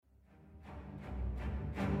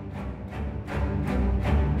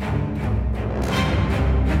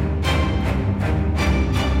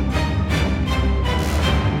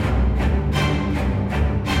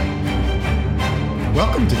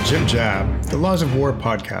Jib Jab, the Laws of War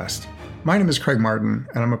podcast. My name is Craig Martin,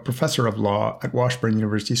 and I'm a professor of law at Washburn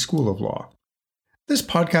University School of Law. This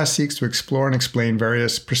podcast seeks to explore and explain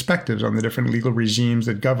various perspectives on the different legal regimes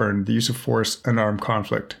that govern the use of force and armed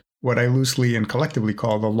conflict, what I loosely and collectively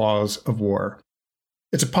call the laws of war.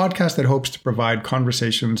 It's a podcast that hopes to provide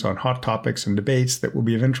conversations on hot topics and debates that will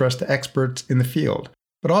be of interest to experts in the field,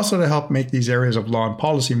 but also to help make these areas of law and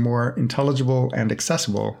policy more intelligible and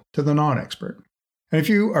accessible to the non-expert. And if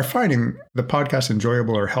you are finding the podcast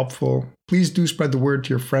enjoyable or helpful, please do spread the word to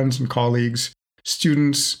your friends and colleagues,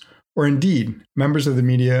 students, or indeed members of the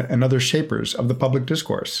media and other shapers of the public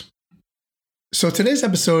discourse. So today's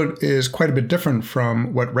episode is quite a bit different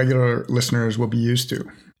from what regular listeners will be used to.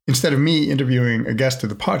 Instead of me interviewing a guest to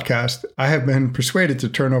the podcast, I have been persuaded to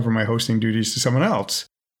turn over my hosting duties to someone else,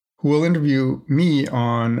 who will interview me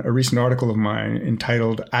on a recent article of mine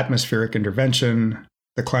entitled Atmospheric Intervention,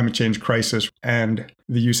 the Climate Change Crisis, and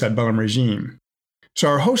the Jus ad Bellum Regime. So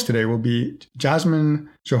our host today will be Jasmine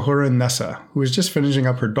Johouran-Nessa, who is just finishing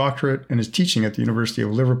up her doctorate and is teaching at the University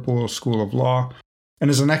of Liverpool School of Law, and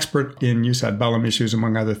is an expert in Jus ad Bellum issues,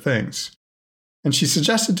 among other things. And she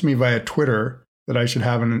suggested to me via Twitter that I should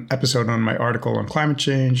have an episode on my article on climate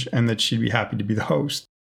change, and that she'd be happy to be the host.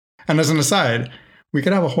 And as an aside, we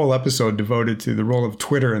could have a whole episode devoted to the role of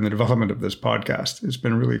Twitter in the development of this podcast. It's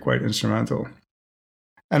been really quite instrumental.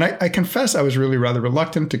 And I confess I was really rather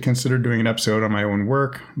reluctant to consider doing an episode on my own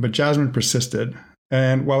work, but Jasmine persisted.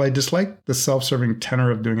 And while I disliked the self-serving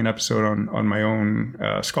tenor of doing an episode on my own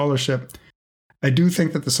scholarship, I do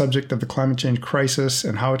think that the subject of the climate change crisis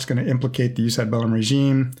and how it's going to implicate the Jus ad Bellum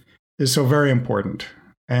regime is so very important.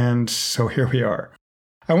 And so here we are.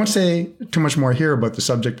 I won't say too much more here about the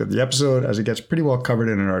subject of the episode, as it gets pretty well covered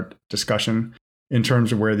in our discussion in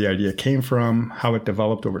terms of where the idea came from, how it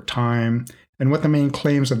developed over time, and what the main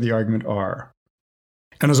claims of the argument are.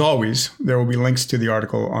 And as always, there will be links to the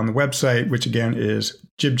article on the website, which again is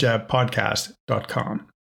jibjabpodcast.com.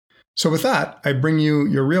 So with that, I bring you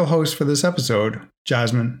your real host for this episode,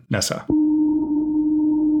 Jasmine Nessa.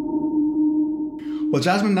 Well,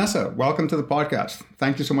 Jasmine Nessa, welcome to the podcast.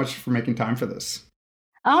 Thank you so much for making time for this.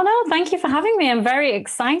 Oh, no, thank you for having me. I'm very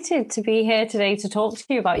excited to be here today to talk to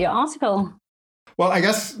you about your article. Well, I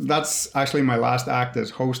guess that's actually my last act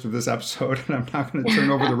as host of this episode, and I'm now going to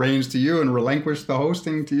turn over the reins to you and relinquish the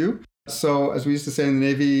hosting to you. So, as we used to say in the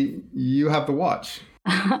Navy, you have the watch.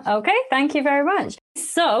 Okay, thank you very much.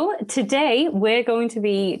 So, today we're going to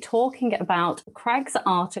be talking about Craig's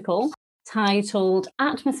article titled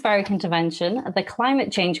Atmospheric Intervention, the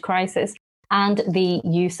Climate Change Crisis, and the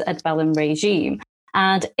Jus ad Bellum Regime.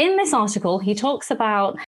 And in this article, he talks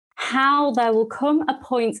about how there will come a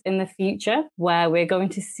point in the future where we're going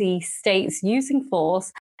to see states using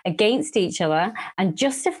force against each other and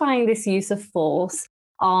justifying this use of force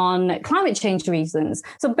on climate change reasons.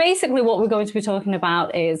 So basically what we're going to be talking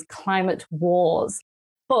about is climate wars.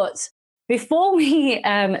 But before we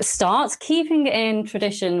start, keeping in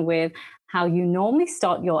tradition with how you normally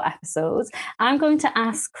start your episodes, I'm going to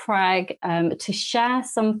ask Craig to share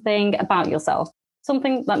something about yourself,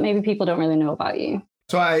 something that maybe people don't really know about you.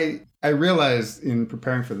 So I realized in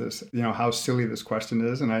preparing for this, how silly this question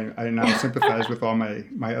is. And I now sympathize with all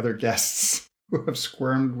my other guests who have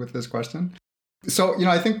squirmed with this question. So,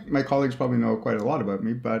 I think my colleagues probably know quite a lot about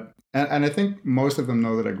me, and I think most of them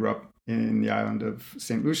know that I grew up in the island of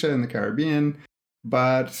St. Lucia in the Caribbean,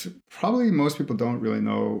 but probably most people don't really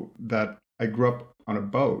know that I grew up on a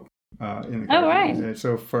boat in the Caribbean. Oh, right.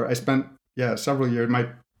 So I spent several years, my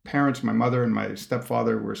parents, my mother and my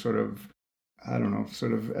stepfather were sort of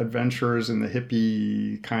adventurers in the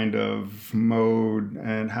hippie kind of mode,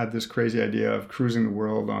 and had this crazy idea of cruising the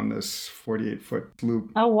world on this 48-foot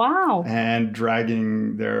sloop. Oh, wow. And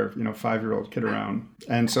dragging their, 5-year-old kid around.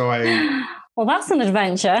 And so Well, that's an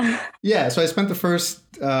adventure. Yeah. So I spent the first,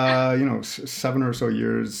 7 or so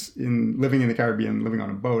years living in the Caribbean, living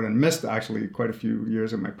on a boat, and missed actually quite a few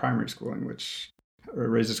years of my primary schooling, which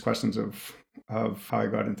raises questions of how I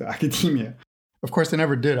got into academia. Of course, I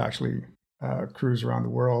never did actually cruise around the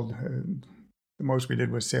world. The most we did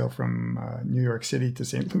was sail from New York City to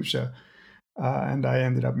St. Lucia. And I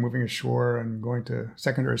ended up moving ashore and going to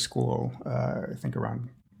secondary school, I think around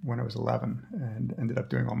when I was 11, and ended up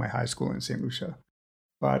doing all my high school in St. Lucia.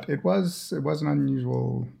 But it was an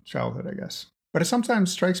unusual childhood, I guess. But it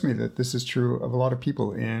sometimes strikes me that this is true of a lot of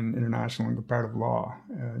people in international and comparative law,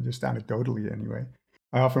 just anecdotally anyway.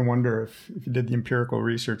 I often wonder if you did the empirical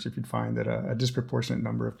research, if you'd find that a disproportionate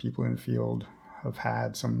number of people in the field have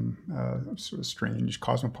had some sort of strange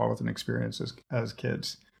cosmopolitan experiences as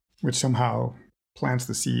kids, which somehow plants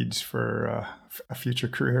the seeds for a future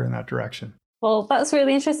career in that direction. Well, that's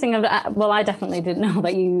really interesting. Well, I definitely didn't know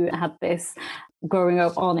that you had this growing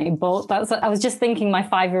up on a boat. I was just thinking my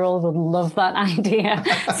 5-year-old would love that idea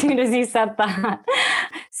as soon as you said that.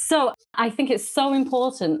 So I think it's so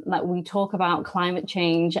important that we talk about climate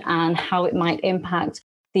change and how it might impact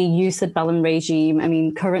the jus ad bellum regime. I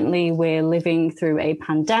mean, currently we're living through a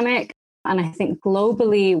pandemic. And I think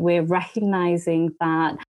globally, we're recognizing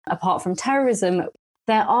that apart from terrorism,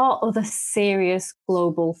 there are other serious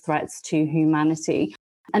global threats to humanity.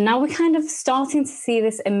 And now we're kind of starting to see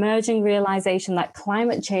this emerging realization that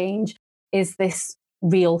climate change is this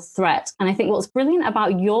real threat. And I think what's brilliant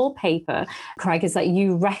about your paper, Craig, is that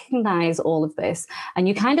you recognize all of this and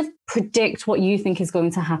you kind of predict what you think is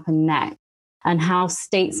going to happen next and how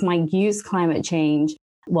states might use climate change,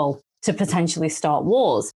 well, to potentially start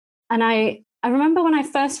wars. And I remember when I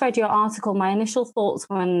first read your article, my initial thoughts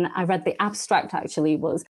when I read the abstract actually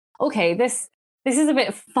was, okay, this is a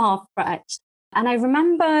bit far-fetched. And I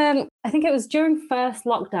remember, I think it was during first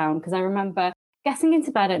lockdown, because I remember getting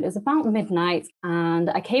into bed, it was about midnight, and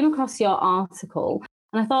I came across your article,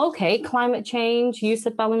 and I thought, okay, climate change, jus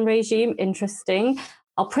ad bellum regime, interesting.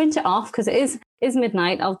 I'll print it off because it is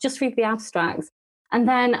midnight. I'll just read the abstracts. And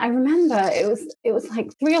then I remember it was like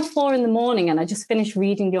 3 or 4 in the morning, and I just finished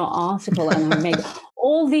reading your article, and I made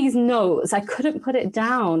all these notes. I couldn't put it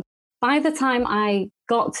down. By the time I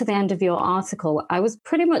got to the end of your article, I was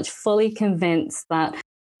pretty much fully convinced that,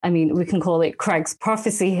 I mean, we can call it Craig's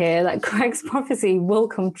prophecy here, that Craig's prophecy will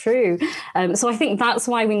come true. So I think that's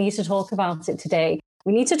why we need to talk about it today.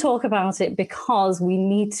 We need to talk about it because we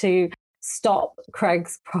need to stop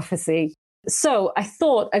Craig's prophecy. So I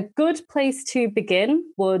thought a good place to begin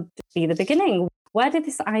would be the beginning. Where did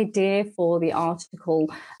this idea for the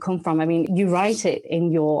article come from? I mean, you write it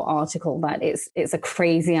in your article that it's a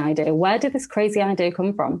crazy idea. Where did this crazy idea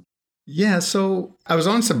come from? Yeah, so I was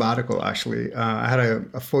on sabbatical, actually. I had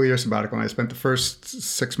a full year sabbatical, and I spent the first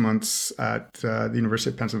 6 months at the University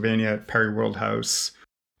of Pennsylvania at Perry Worldhouse,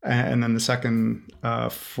 and then the second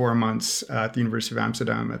 4 months at the University of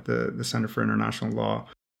Amsterdam at the Center for International Law.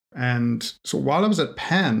 And so while I was at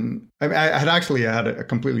Penn, I had a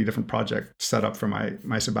completely different project set up for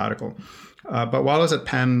my sabbatical. But while I was at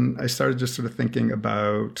Penn, I started just sort of thinking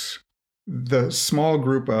about the small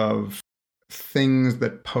group of things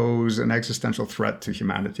that pose an existential threat to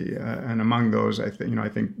humanity. And among those, I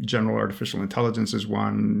think general artificial intelligence is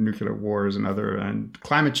one, nuclear war is another, and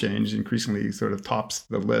climate change increasingly sort of tops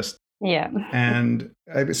the list. Yeah. And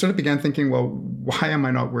I sort of began thinking, well, why am I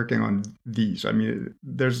not working on these? I mean,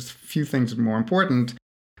 there's a few things more important.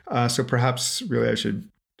 So perhaps really I should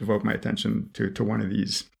devote my attention to one of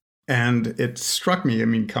these. And it struck me, I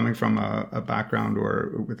mean, coming from a background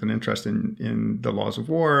or with an interest in the laws of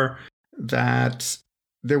war, that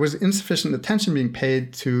there was insufficient attention being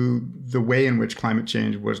paid to the way in which climate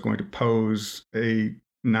change was going to pose a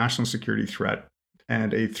national security threat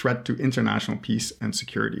and a threat to international peace and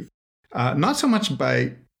security. Not so much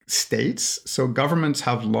by states. So governments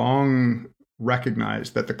have long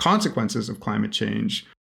recognized that the consequences of climate change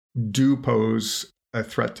do pose a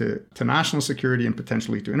threat to national security and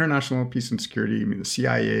potentially to international peace and security. I mean, the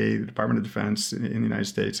CIA, the Department of Defense in the United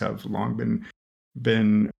States have long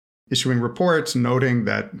been issuing reports noting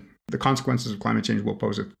that the consequences of climate change will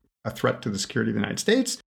pose a threat to the security of the United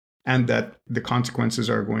States, and that the consequences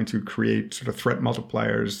are going to create sort of threat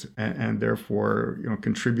multipliers and therefore,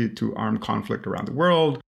 contribute to armed conflict around the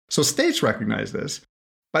world. So states recognize this,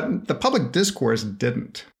 but the public discourse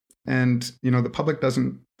didn't. And, the public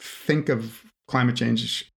doesn't think of climate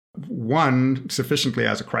change, one, sufficiently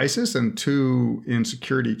as a crisis, and two, in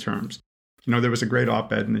security terms. There was a great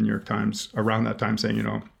op-ed in the New York Times around that time saying,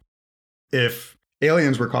 if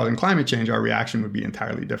aliens were causing climate change, our reaction would be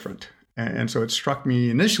entirely different. And so it struck me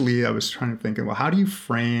initially, I was trying to think, well, how do you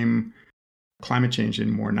frame climate change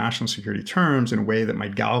in more national security terms in a way that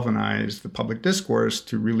might galvanize the public discourse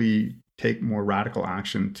to really take more radical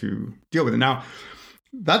action to deal with it? Now,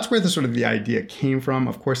 that's where the idea came from.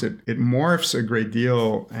 Of course, it morphs a great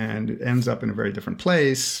deal and it ends up in a very different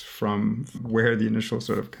place from where the initial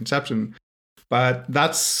sort of conception. But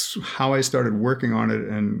that's how I started working on it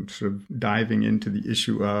and sort of diving into the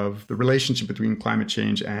issue of the relationship between climate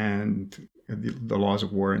change and the laws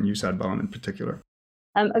of war and jus ad bellum in particular.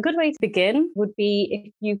 A good way to begin would be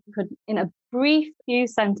if you could, in a brief few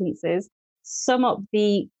sentences, sum up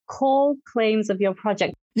the core claims of your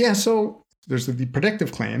project. Yeah, so there's the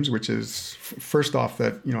predictive claims, which is first off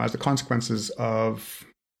that, as the consequences of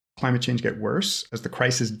climate change get worse, as the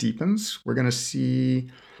crisis deepens, we're going to see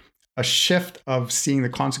a shift of seeing the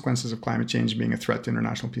consequences of climate change being a threat to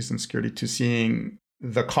international peace and security to seeing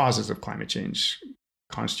the causes of climate change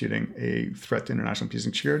constituting a threat to international peace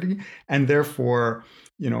and security, and therefore,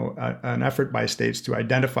 an effort by states to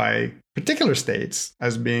identify particular states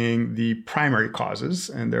as being the primary causes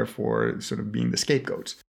and therefore sort of being the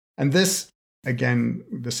scapegoats. And this, again,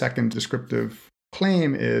 the second descriptive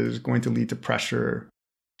claim is going to lead to pressure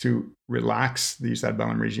to relax the jus ad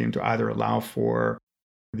bellum regime to either allow for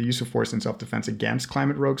the use of force in self-defense against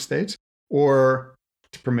climate rogue states or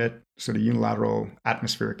to permit sort of unilateral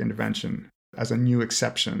atmospheric intervention as a new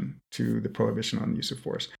exception to the prohibition on the use of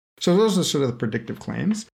force. So those are sort of the predictive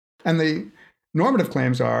claims. And the normative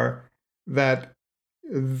claims are that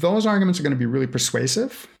those arguments are going to be really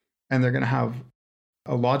persuasive and they're going to have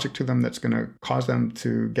a logic to them that's going to cause them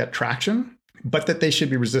to get traction, but that they should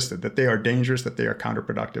be resisted, that they are dangerous, that they are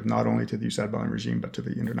counterproductive, not only to the jus ad bellum regime, but to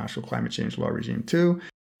the international climate change law regime too.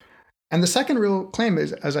 And the second real claim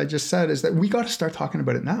is, as I just said, is that we got to start talking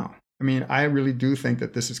about it now. I mean, I really do think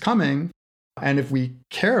that this is coming. And if we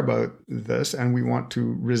care about this and we want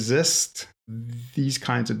to resist these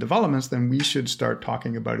kinds of developments, then we should start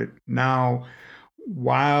talking about it now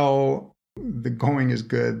while the going is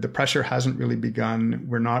good. The pressure hasn't really begun.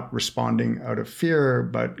 We're not responding out of fear,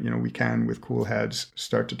 but we can, with cool heads,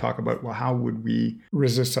 start to talk about, well, how would we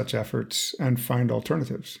resist such efforts and find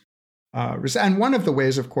alternatives? And one of the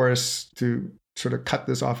ways, of course, to sort of cut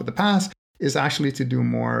this off at the pass is actually to do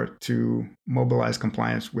more to mobilize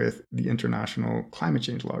compliance with the international climate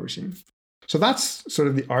change law regime. So that's sort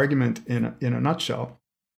of the argument in a nutshell.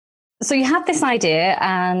 So you had this idea,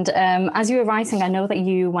 and as you were writing, I know that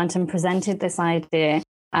you went and presented this idea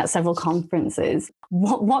at several conferences.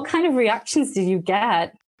 What kind of reactions did you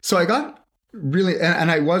get? So I got really,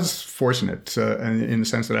 and I was fortunate in the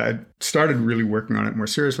sense that I started really working on it more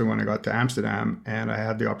seriously when I got to Amsterdam, and I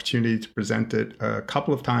had the opportunity to present it a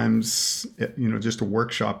couple of times, just to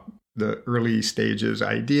workshop the early stages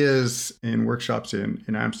ideas in workshops in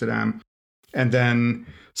Amsterdam. And then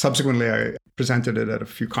subsequently, I presented it at a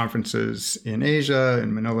few conferences in Asia,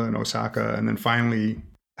 in Manila and Osaka. And then finally,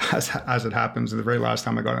 as it happens, the very last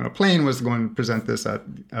time I got on a plane was to go and present this at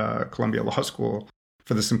Columbia Law School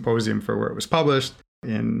for the symposium for where it was published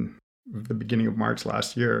in the beginning of March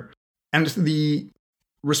last year. And the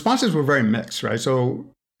responses were very mixed, right? So,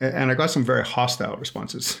 and I got some very hostile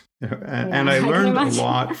responses, and I learned a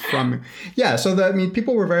lot from,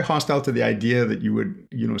 people were very hostile to the idea that you would,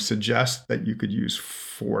 suggest that you could use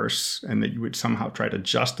force and that you would somehow try to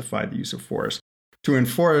justify the use of force to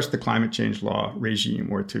enforce the climate change law regime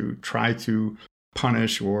or to try to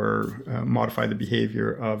punish or modify the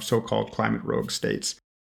behavior of so-called climate rogue states.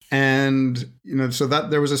 And, so that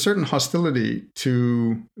there was a certain hostility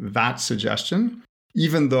to that suggestion,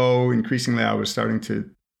 even though increasingly I was starting to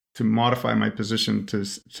modify my position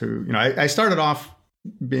I started off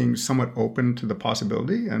being somewhat open to the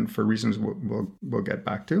possibility, and for reasons we'll get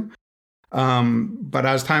back to. But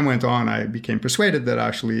as time went on, I became persuaded that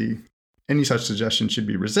actually any such suggestion should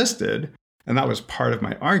be resisted. And that was part of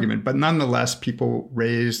my argument. But nonetheless, people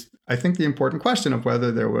raised, I think, the important question of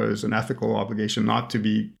whether there was an ethical obligation not to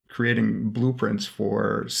be creating blueprints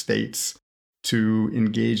for states to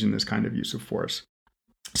engage in this kind of use of force.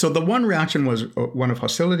 So the one reaction was one of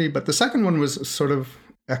hostility, but the second one was sort of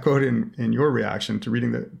echoed in your reaction to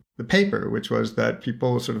reading the paper, which was that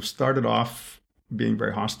people sort of started off being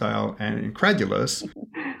very hostile and incredulous.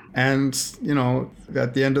 And,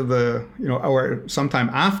 at the end of or sometime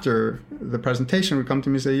after the presentation would come to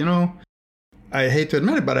me and say, I hate to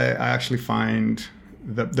admit it, but I actually find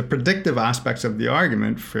the predictive aspects of the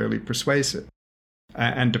argument fairly persuasive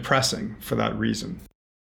and depressing for that reason.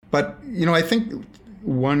 But, I think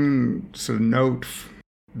one sort of note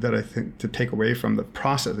that I think to take away from the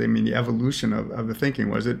process, the evolution of the thinking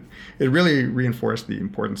was it really reinforced the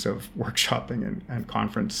importance of workshopping and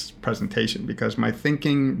conference presentation, because my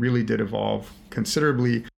thinking really did evolve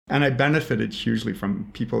considerably. And I benefited hugely from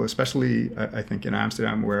people, especially I think in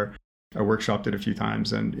Amsterdam, where I workshopped it a few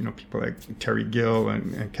times, and people like Terry Gill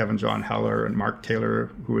and Kevin John Heller and Mark Taylor,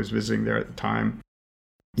 who was visiting there at the time,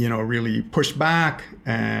 really pushed back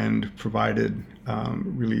and provided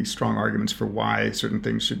really strong arguments for why certain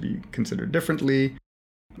things should be considered differently.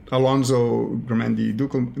 Alonso Gramendi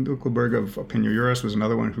Dukelberg of Opinio Juris was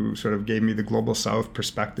another one who sort of gave me the Global South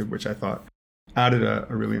perspective, which I thought added a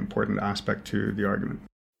really important aspect to the argument.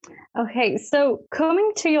 Okay, so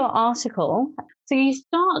coming to your article, so you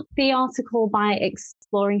start the article by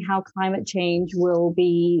exploring how climate change will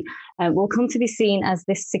come to be seen as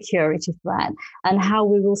this security threat, and how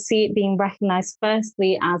we will see it being recognized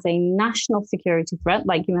firstly as a national security threat,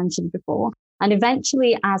 like you mentioned before, and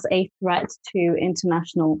eventually as a threat to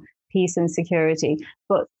international peace and security.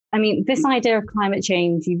 But I mean, this idea of climate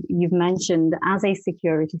change you've mentioned as a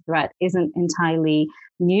security threat isn't entirely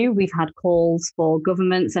new. We've had calls for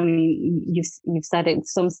governments. I mean, you've said it.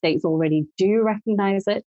 Some states already do recognize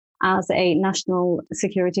it as a national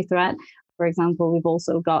security threat. For example, we've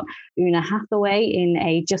also got Una Hathaway in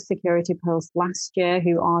a Just Security post last year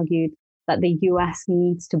who argued that the US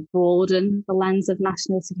needs to broaden the lens of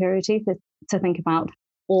national security to think about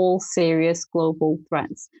all serious global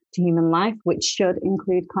threats to human life, which should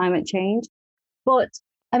include climate change. But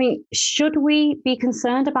I mean, should we be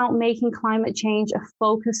concerned about making climate change a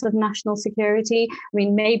focus of national security? I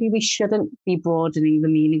mean, maybe we shouldn't be broadening the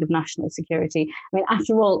meaning of national security. I mean,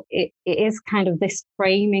 after all, it is kind of this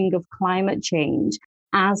framing of climate change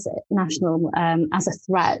as national, as a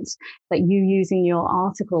threat that you use in your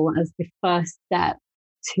article as the first step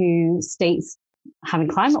to states having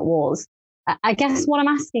climate wars. I guess what I'm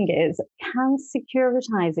asking is, can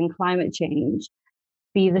securitizing climate change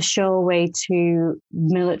be the sure way to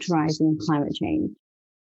militarizing climate change?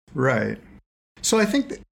 Right. So I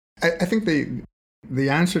think the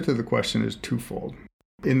answer to the question is twofold.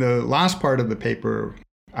 In the last part of the paper,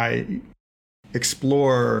 I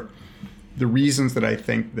explore the reasons that I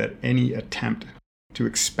think that any attempt to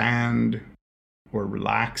expand or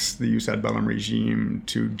relax the jus ad bellum regime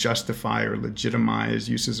to justify or legitimize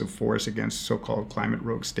uses of force against so-called climate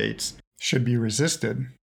rogue states should be resisted.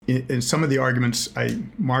 In some of the arguments I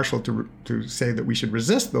marshaled to say that we should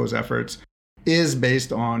resist those efforts is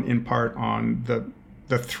based on, in part, on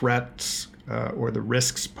the threats or the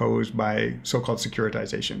risks posed by so-called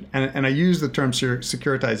securitization. And I use the term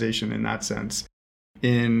securitization in that sense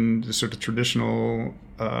in the sort of traditional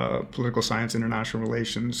political science, international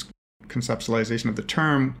relations conceptualization of the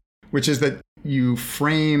term, which is that you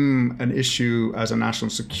frame an issue as a national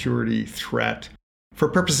security threat for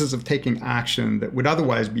purposes of taking action that would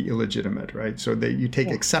otherwise be illegitimate, right? So that you take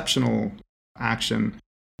exceptional action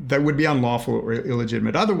that would be unlawful or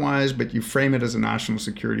illegitimate otherwise, but you frame it as a national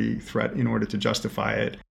security threat in order to justify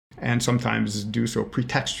it, and sometimes do so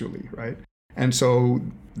pretextually, right? And so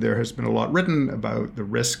there has been a lot written about the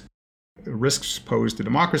risks posed to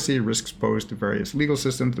democracy, risks posed to various legal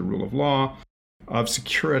systems, the rule of law, of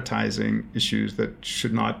securitizing issues that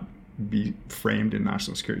should not be framed in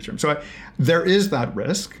national security terms. So there is that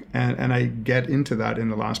risk, and I get into that in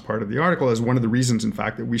the last part of the article as one of the reasons, in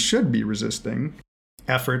fact, that we should be resisting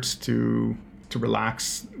efforts to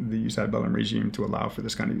relax the jus ad bellum regime to allow for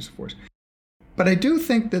this kind of use of force. But I do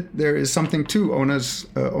think that there is something to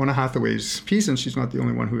Una Hathaway's piece, and she's not the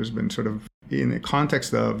only one who has been sort of, in the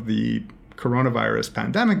context of the coronavirus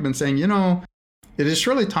pandemic, been saying, it is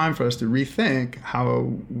surely time for us to rethink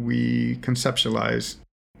how we conceptualize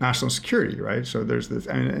national security, right? So there's this,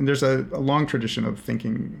 and there's a long tradition of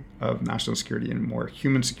thinking of national security in more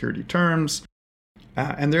human security terms.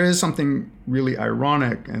 And there is something really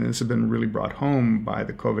ironic, and this has been really brought home by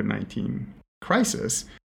the COVID-19 crisis,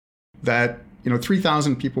 that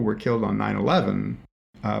 3,000 people were killed on 9/11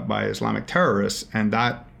 by Islamic terrorists, and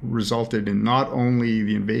that resulted in not only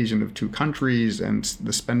the invasion of two countries and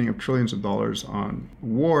the spending of trillions of dollars on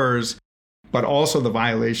wars, but also the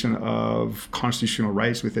violation of constitutional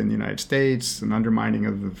rights within the United States, and undermining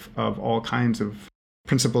of all kinds of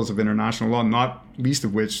principles of international law, not least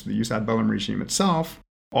of which the jus ad bellum regime itself,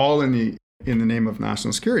 all in the name of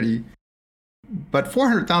national security. But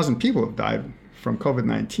 400,000 people have died from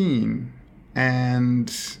COVID-19,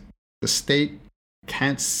 and the state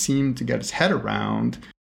can't seem to get its head around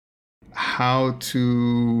how to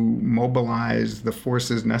mobilize the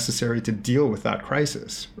forces necessary to deal with that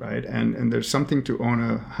crisis, right? And there's something to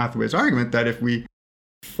Una Hathaway's argument that if we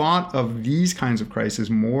thought of these kinds of crises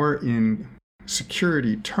more in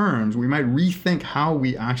security terms, we might rethink how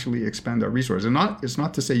we actually expend our resources. And it's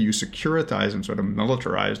not to say you securitize and sort of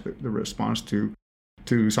militarize the response to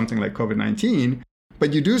something like COVID-19,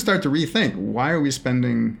 but you do start to rethink, why are we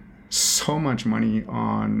spending so much money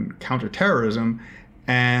on counterterrorism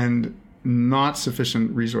and not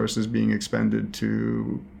sufficient resources being expended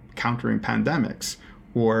to countering pandemics,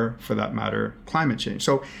 or for that matter, climate change.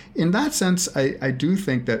 So in that sense, I do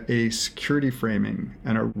think that a security framing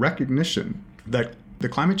and a recognition that the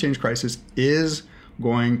climate change crisis is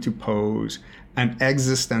going to pose an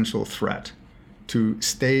existential threat to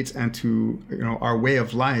states and to our way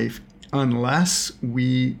of life unless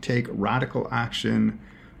we take radical action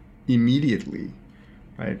immediately,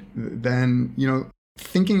 right? Then,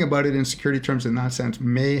 thinking about it in security terms in that sense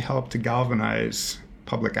may help to galvanize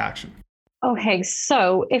public action. Okay,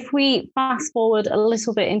 so if we fast forward a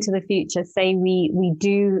little bit into the future, say we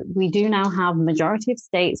do now have a majority of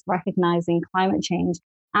states recognizing climate change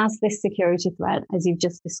as this security threat, as you've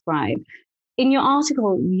just described. in your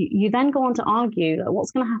article, you then go on to argue that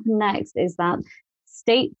what's going to happen next is that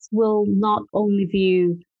states will not only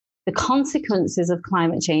view the consequences of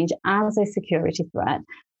climate change as a security threat,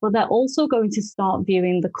 but they're also going to start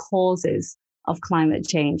viewing the causes of climate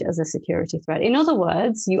change as a security threat. In other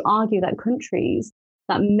words, you argue that countries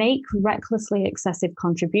that make recklessly excessive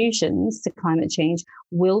contributions to climate change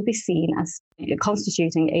will be seen as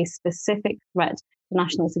constituting a specific threat to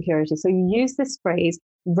national security. So you use this phrase,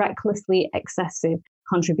 recklessly excessive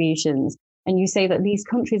contributions. And you say that these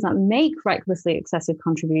countries that make recklessly excessive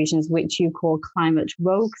contributions, which you call climate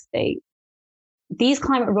rogue states, these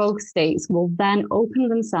climate rogue states will then open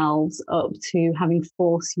themselves up to having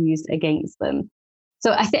force used against them.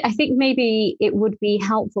 So I think maybe it would be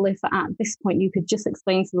helpful if at this point you could just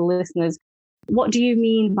explain to the listeners, what do you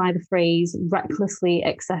mean by the phrase recklessly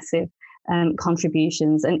excessive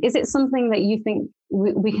contributions? And is it something that you think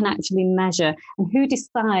we can actually measure? And who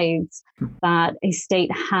decides that a state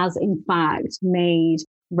has in fact made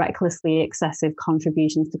recklessly excessive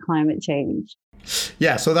contributions to climate change?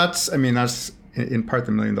 Yeah, so that's in part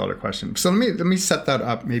the $1 million question. So let me set that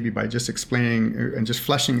up maybe by just explaining and just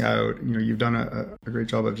fleshing out. You've done a great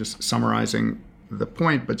job of just summarizing the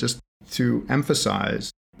point, but just to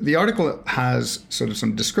emphasize, the article has sort of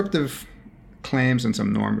some descriptive claims and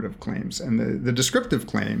some normative claims. And the descriptive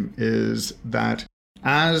claim is that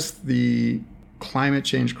as the climate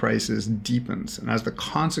change crisis deepens and as the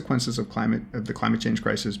consequences of the climate change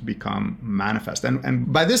crisis become manifest,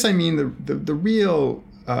 and by this I mean the real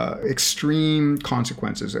extreme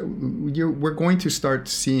consequences. We're going to start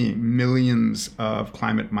seeing millions of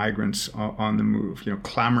climate migrants on the move,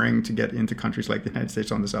 clamoring to get into countries like the United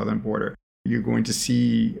States on the southern border. You're going to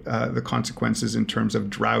see the consequences in terms of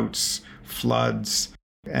droughts, floods,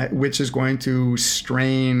 which is going to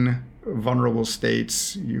strain vulnerable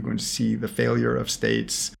states. You're going to see the failure of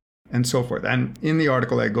states and so forth. And in the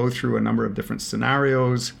article, I go through a number of different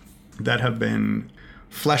scenarios that have been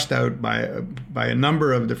fleshed out by a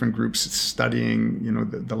number of different groups studying,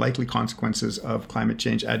 the likely consequences of climate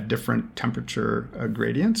change at different temperature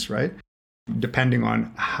gradients, right? Depending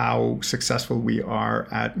on how successful we are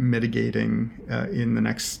at mitigating in the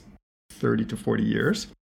next 30 to 40 years.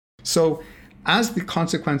 So as the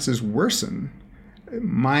consequences worsen,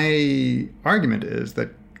 my argument is that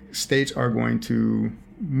states are going to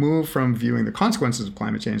move from viewing the consequences of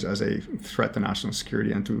climate change as a threat to national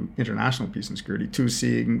security and to international peace and security to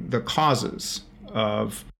seeing the causes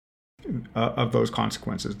of those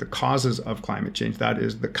consequences, the causes of climate change, that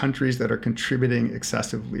is, the countries that are contributing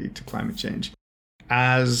excessively to climate change,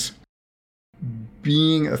 as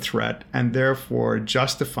being a threat and therefore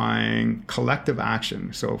justifying collective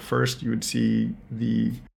action. So first you would see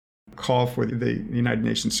the call for the United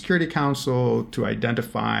Nations Security Council to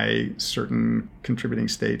identify certain contributing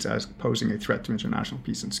states as posing a threat to international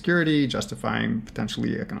peace and security, justifying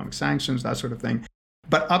potentially economic sanctions, that sort of thing,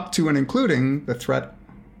 but up to and including the threat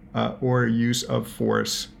or use of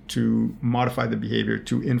force to modify the behavior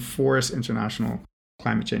to enforce international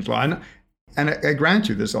climate change law. And I grant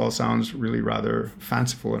you, this all sounds really rather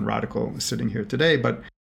fanciful and radical sitting here today, but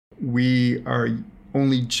we are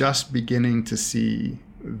only just beginning to see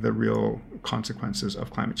the real consequences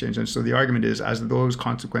of climate change. And so the argument is, as those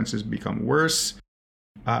consequences become worse,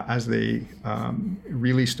 as they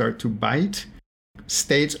really start to bite,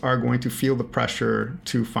 states are going to feel the pressure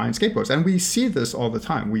to find scapegoats. And we see this all the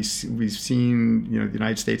time. We've seen, the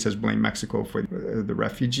United States has blamed Mexico for the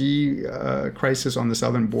refugee crisis on the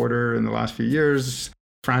southern border in the last few years.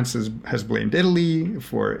 France has blamed Italy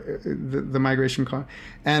for the migration.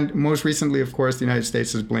 And most recently, of course, the United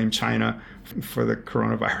States has blamed China for the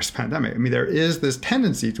coronavirus pandemic. I mean, there is this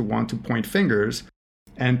tendency to want to point fingers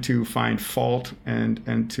and to find fault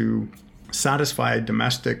and to satisfy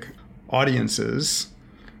domestic audiences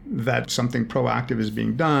that something proactive is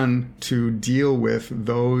being done to deal with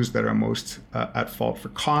those that are most at fault for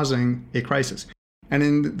causing a crisis. And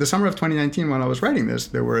in the summer of 2019, when I was writing this,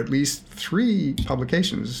 there were at least 3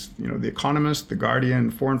 publications, The Economist, The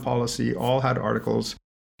Guardian, Foreign Policy, all had articles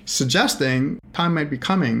suggesting time might be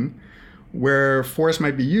coming where force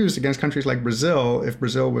might be used against countries like Brazil if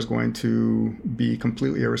Brazil was going to be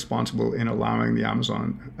completely irresponsible in allowing the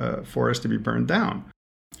Amazon forest to be burned down.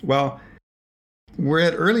 Well, we're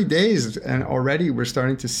at early days and already we're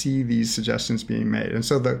starting to see these suggestions being made. And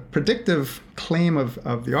so the predictive claim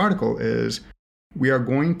of the article is we are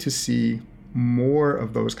going to see more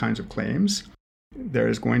of those kinds of claims. There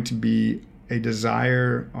is going to be a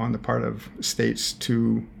desire on the part of states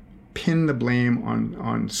to pin the blame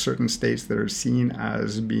on certain states that are seen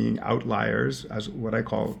as being outliers, as what I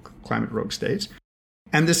call climate rogue states.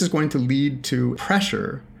 And this is going to lead to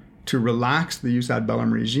pressure to relax the jus ad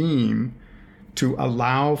bellum regime to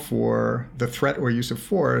allow for the threat or use of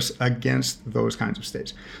force against those kinds of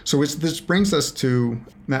states. So this brings us to,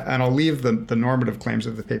 and I'll leave the normative claims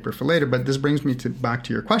of the paper for later, but this brings me back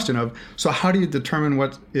to your question of, so how do you determine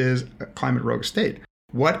what is a climate rogue state?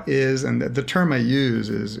 What is, and the term I use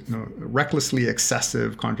is, recklessly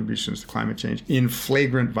excessive contributions to climate change in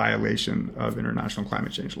flagrant violation of international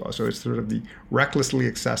climate change law. So it's sort of the recklessly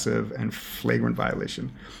excessive and flagrant violation.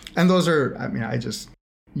 And those are, I just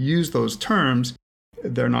use those terms.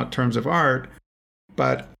 They're not terms of art,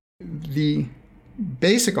 but the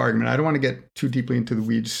basic argument, I don't want to get too deeply into the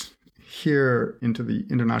weeds here into the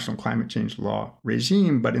international climate change law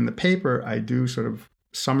regime, but in the paper, I do sort of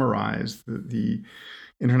summarize the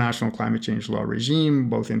international climate change law regime,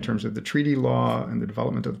 both in terms of the treaty law and the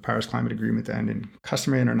development of the Paris Climate Agreement and in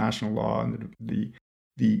customary international law and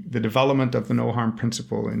the development of the no harm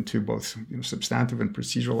principle into both substantive and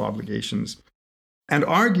procedural obligations, and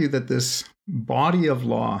argue that this body of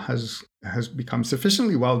law has become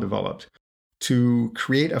sufficiently well developed to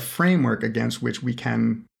create a framework against which we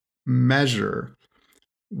can measure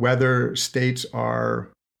whether states are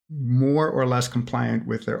more or less compliant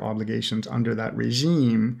with their obligations under that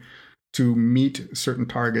regime to meet certain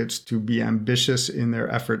targets, to be ambitious in their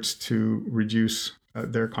efforts to reduce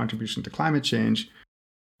their contribution to climate change,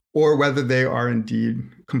 or whether they are indeed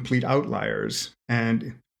complete outliers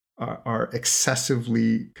and are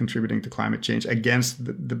excessively contributing to climate change against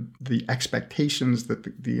the expectations that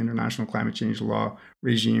the international climate change law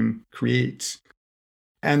regime creates,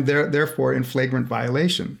 and therefore in flagrant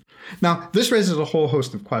violation. Now, this raises a whole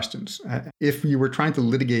host of questions. If you were trying to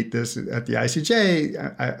litigate this at the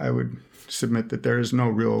ICJ, I would submit that there is no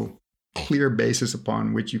real clear basis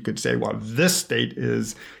upon which you could say, well, this state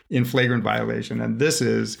is in flagrant violation and this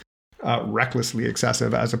is recklessly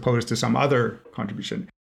excessive as opposed to some other contribution.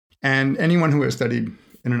 And anyone who has studied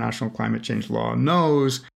international climate change law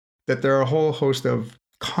knows that there are a whole host of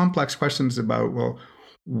complex questions about, well,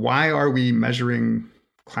 why are we measuring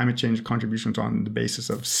climate change contributions on the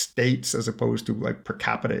basis of states as opposed to like per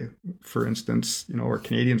capita, for instance, or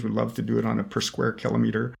Canadians would love to do it on a per square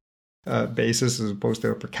kilometer basis as opposed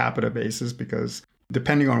to a per capita basis, because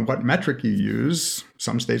depending on what metric you use,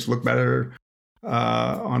 some states look better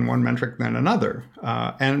on one metric than another.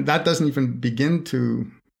 And that doesn't even begin to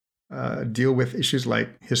deal with issues like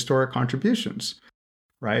historic contributions,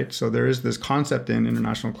 right? So there is this concept in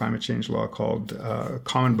international climate change law called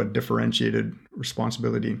common but differentiated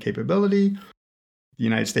responsibility and capability. The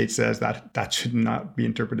United States says that should not be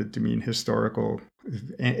interpreted to mean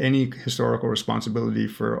any historical responsibility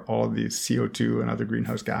for all of the CO2 and other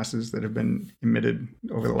greenhouse gases that have been emitted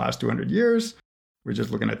over the last 200 years. We're just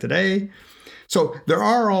looking at today. So there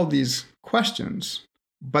are all these questions,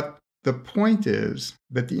 but the point is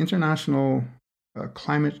that the international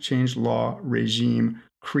climate change law regime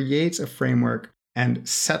creates a framework and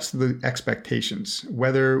sets the expectations.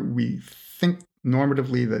 Whether we think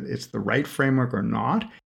normatively that it's the right framework or not,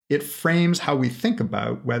 it frames how we think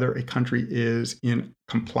about whether a country is in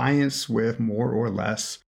compliance with more or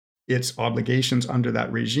less its obligations under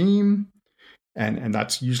that regime. And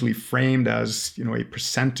that's usually framed as, a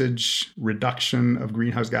percentage reduction of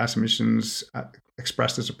greenhouse gas emissions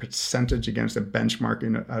expressed as a percentage against a benchmark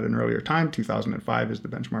at an earlier time. 2005 is the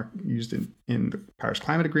benchmark used in the Paris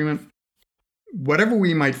Climate Agreement. Whatever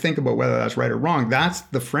we might think about whether that's right or wrong, that's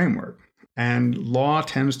the framework. And law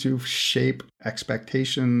tends to shape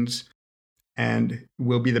expectations and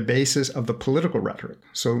will be the basis of the political rhetoric.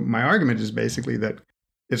 So my argument is basically that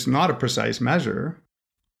it's not a precise measure,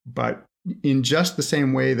 but in just the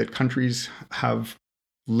same way that countries have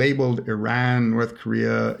labeled Iran, North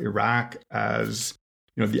Korea, Iraq as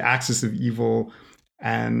the axis of evil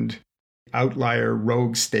and outlier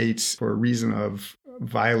rogue states for a reason of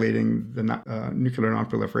violating the Nuclear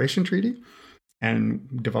Non-Proliferation Treaty and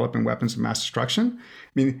developing weapons of mass destruction.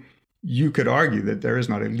 You could argue that there is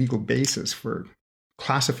not a legal basis for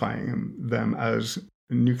classifying them as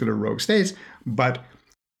nuclear rogue states, but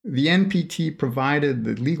the NPT provided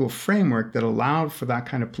the legal framework that allowed for that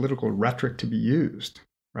kind of political rhetoric to be used,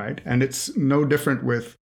 right? And it's no different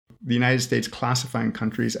with the United States classifying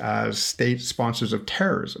countries as state sponsors of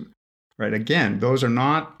terrorism, right? Again, those are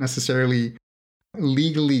not necessarily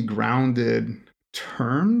legally grounded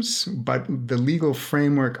terms, but the legal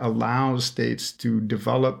framework allows states to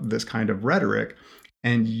develop this kind of rhetoric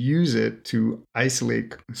and use it to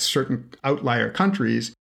isolate certain outlier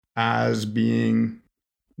countries as being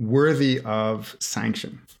worthy of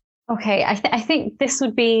sanction. Okay, I think this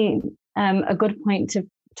would be a good point to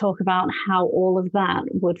talk about how all of that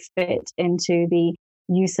would fit into the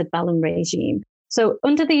jus ad bellum regime. So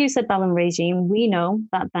under the jus ad bellum regime, we know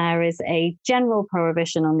that there is a general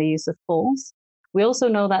prohibition on the use of force. We also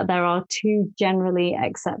know that there are two generally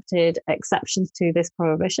accepted exceptions to this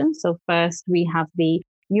prohibition. So first, we have the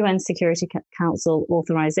UN Security Council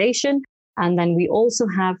authorization, and then we also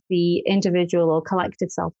have the individual or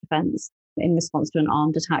collective self-defense in response to an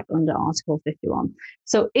armed attack under Article 51.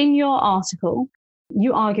 So in your article,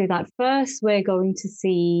 you argue that first we're going to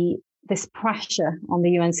see this pressure on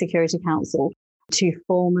the UN Security Council to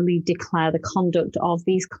formally declare the conduct of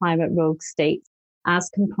these climate rogue states as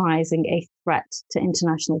comprising a threat to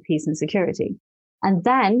international peace and security. And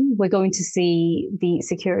then we're going to see the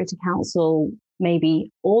Security Council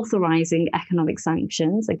maybe authorizing economic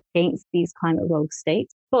sanctions against these climate rogue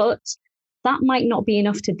states, but that might not be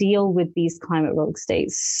enough to deal with these climate rogue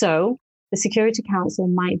states. So the Security Council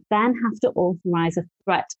might then have to authorize a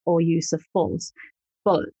threat or use of force.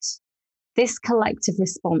 But this collective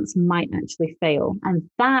response might actually fail. And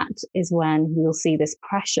that is when we'll see this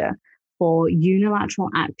pressure for unilateral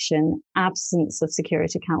action, absence of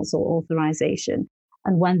Security Council authorization.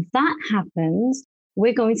 And when that happens,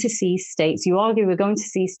 we're going to see states, you argue we're going to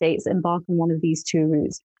see states embark on one of these two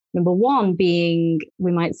routes. Number one being,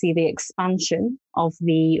 we might see the expansion of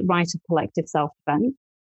the right of collective self-defense,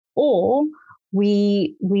 or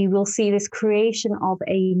we will see this creation of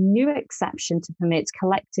a new exception to permit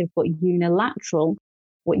collective but unilateral,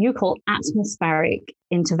 what you call atmospheric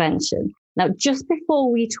intervention. Now, just before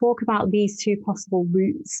we talk about these two possible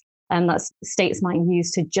routes that states might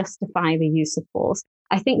use to justify the use of force,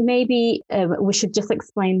 I think maybe we should just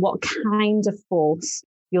explain what kind of force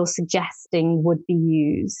you're suggesting would be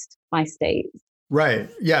used by states. Right.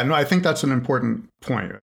 Yeah, no, I think that's an important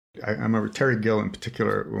point. I remember Terry Gill in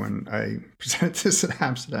particular, when I presented this at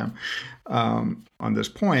Amsterdam on this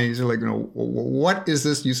point, he's like, what is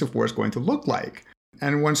this use of force going to look like?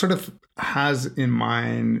 And one sort of has in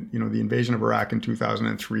mind, the invasion of Iraq in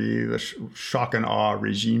 2003, the shock and awe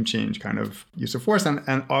regime change kind of use of force.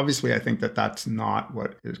 And obviously, I think that that's not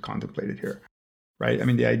what is contemplated here, right? I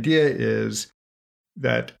mean, the idea is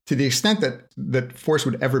that to the extent that force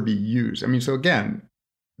would ever be used, so again,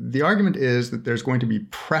 the argument is that there's going to be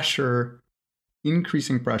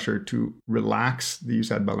increasing pressure to relax the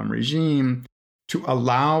jus ad bellum regime, to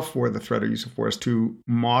allow for the threat or use of force, to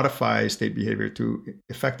modify state behavior, to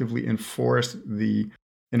effectively enforce the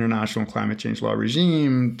international climate change law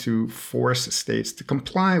regime, to force states to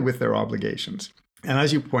comply with their obligations. And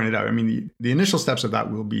as you pointed out, the initial steps of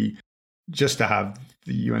that will be just to have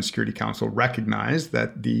the UN Security Council recognize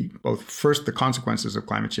that both first the consequences of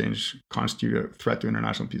climate change constitute a threat to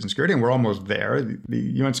international peace and security, and we're almost there. The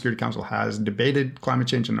UN Security Council has debated climate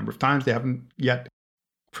change a number of times. They haven't yet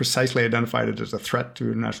precisely identified it as a threat to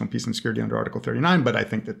international peace and security under Article 39, but I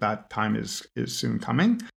think that time is soon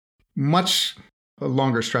coming. Much a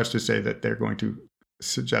longer stretch to say that they're going to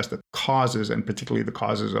suggest that causes, and particularly the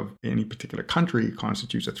causes of any particular country,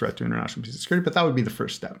 constitutes a threat to international peace and security, but that would be the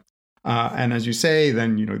first step. And as you say,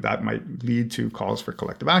 then that might lead to calls for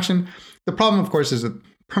collective action. The problem, of course, is that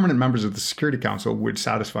permanent members of the Security Council would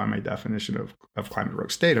satisfy my definition of climate rogue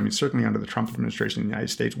state. Certainly under the Trump administration, the United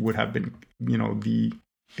States would have been, the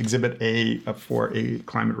exhibit A for a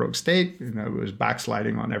climate rogue state. It was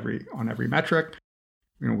backsliding on every metric.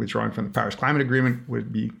 Withdrawing from the Paris Climate Agreement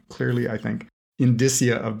would be clearly, I think,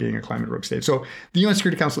 indicia of being a climate rogue state. So the UN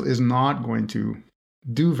Security Council is not going to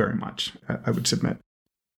do very much, I would submit.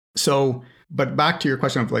 So, but back to your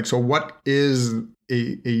question of so what is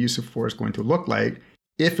a use of force going to look like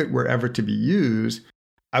if it were ever to be used?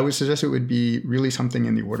 I would suggest it would be really something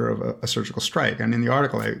in the order of a surgical strike. And in the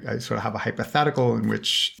article, I sort of have a hypothetical in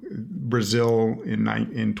which Brazil in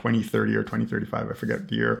 2030 or 2035, I forget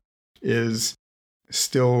the year, is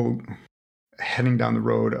still heading down the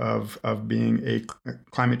road of being a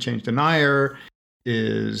climate change denier,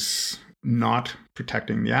 is not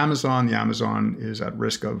protecting the Amazon. The Amazon is at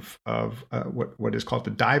risk of what is called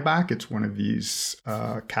the dieback. It's one of these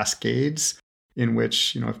cascades in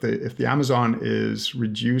which, if the Amazon is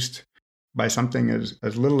reduced by something as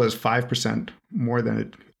little as 5% more than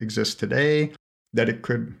it exists today, that it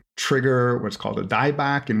could trigger what's called a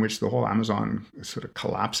dieback, in which the whole Amazon sort of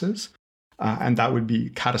collapses. And that would be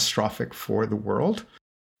catastrophic for the world.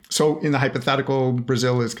 So in the hypothetical,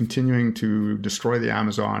 Brazil is continuing to destroy the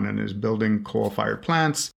Amazon and is building coal-fired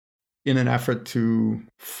plants in an effort to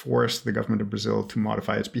force the government of Brazil to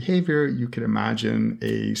modify its behavior. You could imagine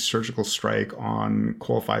a surgical strike on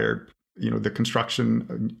coal-fired, the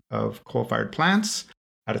construction of coal-fired plants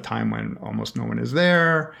at a time when almost no one is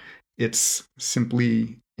there. It's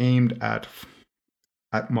simply aimed at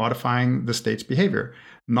modifying the state's behavior,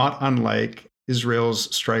 not unlike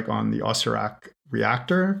Israel's strike on the Osirak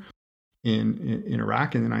reactor in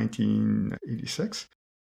Iraq in 1986.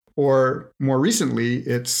 Or more recently,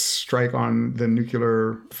 its strike on the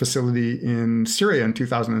nuclear facility in Syria in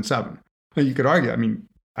 2007. Now, you could argue,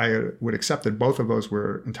 I would accept that both of those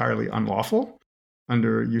were entirely unlawful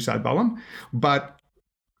under jus ad bellum, but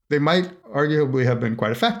they might arguably have been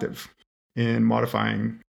quite effective in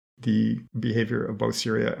modifying the behavior of both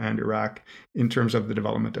Syria and Iraq in terms of the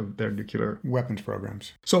development of their nuclear weapons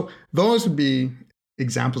programs. So those would be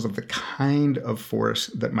examples of the kind of force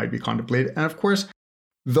that might be contemplated. And of course,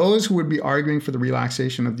 those who would be arguing for the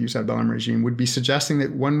relaxation of the jus ad bellum regime would be suggesting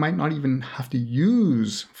that one might not even have to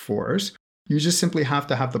use force. You just simply have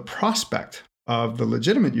to have the prospect of the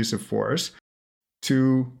legitimate use of force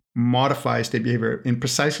to modify state behavior in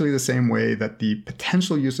precisely the same way that the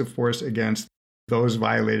potential use of force against those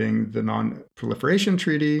violating the Non-Proliferation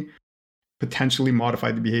Treaty potentially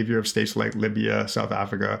modified the behavior of states like Libya, South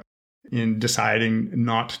Africa, in deciding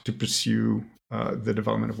not to pursue the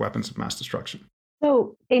development of weapons of mass destruction.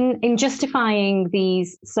 So in justifying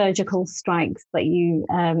these surgical strikes that you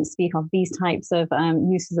speak of, these types of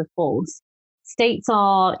uses of force, states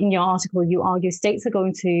are, in your article, you argue states are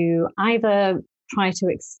going to either try to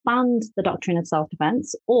expand the doctrine of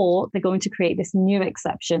self-defense, or they're going to create this new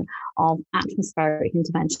exception of atmospheric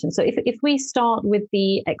intervention. So if we start with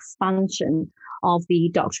the expansion of the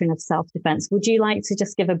doctrine of self-defense, would you like to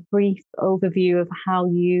just give a brief overview of how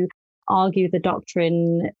you argue the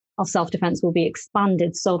doctrine of self-defense will be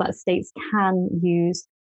expanded so that states can use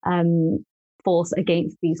force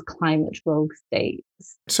against these climate rogue states?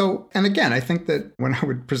 So, and again, I think that when I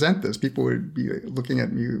would present this, people would be looking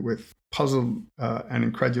at me with puzzled and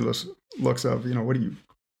incredulous looks of, what are you,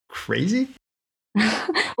 crazy?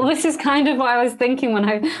 Well, this is kind of what I was thinking when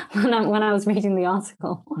I was reading the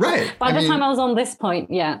article. Right. By the time I was on this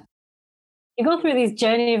point, yeah. You go through these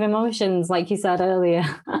journey of emotions, like you said earlier.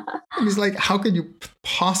 It's like, how could you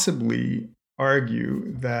possibly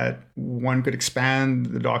argue that one could expand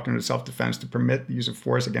the doctrine of self-defense to permit the use of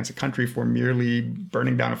force against a country for merely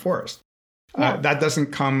burning down a forest? Yeah. That doesn't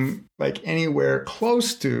come like anywhere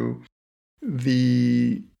close to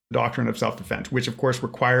the doctrine of self-defense, which of course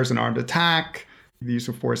requires an armed attack. The use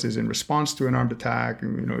of force is in response to an armed attack.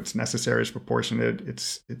 It's necessary, it's proportionate,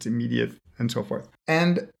 it's immediate, and so forth.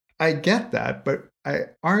 And I get that, but I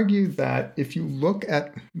argue that if you look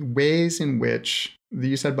at ways in which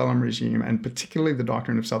the jus ad bellum regime, and particularly the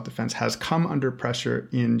doctrine of self-defense, has come under pressure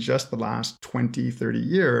in just the last 20, 30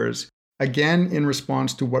 years, again, in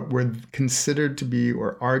response to what were considered to be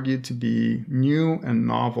or argued to be new and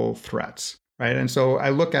novel threats, right? And so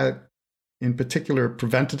I look at, in particular,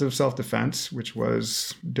 preventative self-defense, which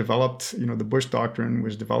was developed, the Bush Doctrine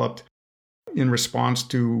was developed in response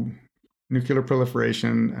to nuclear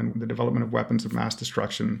proliferation and the development of weapons of mass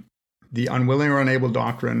destruction. The unwilling or unable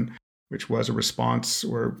doctrine, which was a response,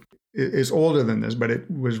 or is older than this, but it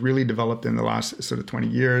was really developed in the last sort of 20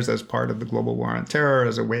 years as part of the global war on terror,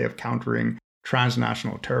 as a way of countering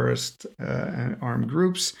transnational terrorist and armed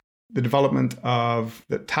groups. The development of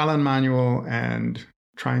the Tallinn Manual and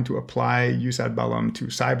trying to apply jus ad bellum to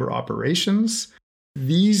cyber operations.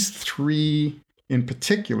 These three in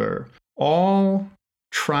particular all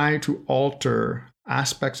try to alter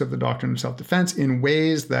aspects of the doctrine of self-defense in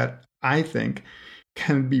ways that I think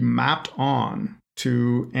can be mapped on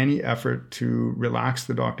to any effort to relax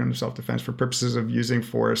the doctrine of self-defense for purposes of using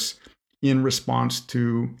force in response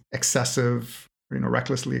to excessive,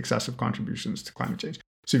 recklessly excessive contributions to climate change.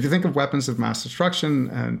 So if you think of weapons of mass destruction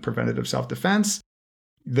and preventative self-defense,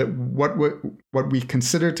 that what we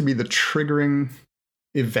consider to be the triggering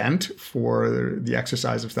event for the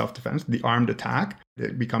exercise of self-defense, the armed attack,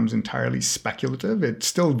 it becomes entirely speculative. It's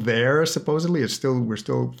still there, supposedly. We're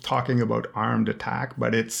still talking about armed attack,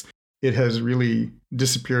 but it has really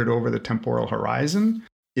disappeared over the temporal horizon.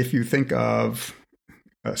 If you think of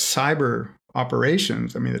cyber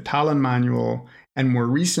operations, the Tallinn Manual, and more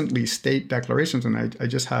recently state declarations, and I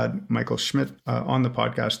just had Michael Schmidt on the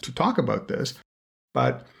podcast to talk about this,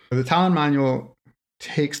 but the Tallinn Manual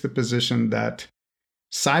takes the position that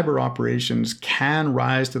cyber operations can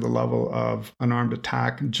rise to the level of an armed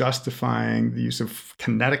attack, justifying the use of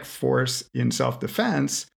kinetic force in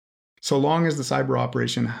self-defense, so long as the cyber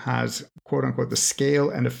operation has, quote unquote, the scale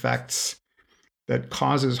and effects that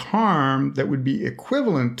causes harm that would be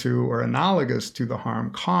equivalent to or analogous to the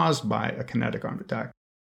harm caused by a kinetic armed attack.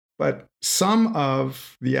 But some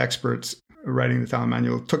of the experts writing the Tallinn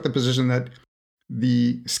Manual took the position that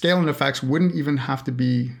the scale and effects wouldn't have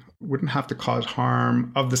to cause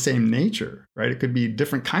harm of the same nature, right? It could be a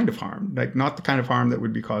different kind of harm, like not the kind of harm that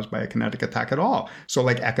would be caused by a kinetic attack at all. So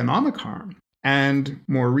like economic harm. And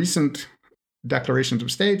more recent declarations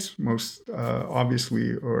of states, most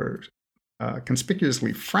obviously or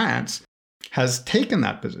conspicuously France, has taken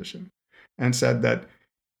that position and said that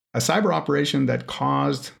a cyber operation that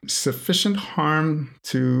caused sufficient harm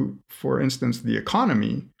to, for instance, the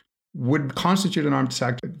economy, would constitute an armed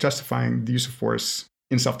attack justifying the use of force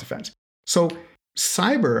in self-defense. So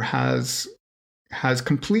cyber has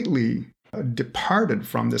completely departed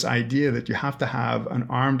from this idea that you have to have an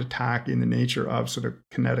armed attack in the nature of sort of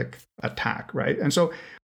kinetic attack, right? And so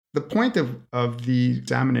the point of the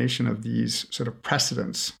examination of these sort of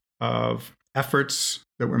precedents of efforts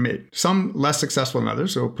that were made, some less successful than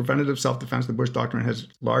others. So preventative self-defense, the Bush Doctrine, has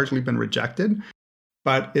largely been rejected,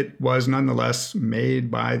 but it was nonetheless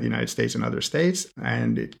made by the United States and other states,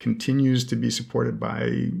 and it continues to be supported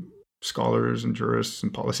by scholars and jurists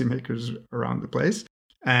and policymakers around the place.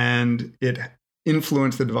 And it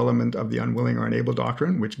influenced the development of the unwilling or unable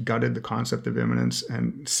doctrine, which gutted the concept of imminence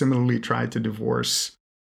and similarly tried to divorce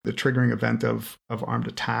the triggering event of armed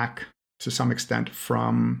attack to some extent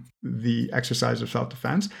from the exercise of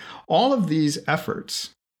self-defense. All of these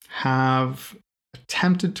efforts have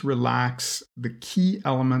attempted to relax the key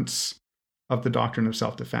elements of the doctrine of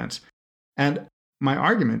self-defense. And my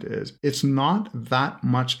argument is it's not that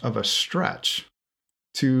much of a stretch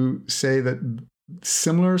to say that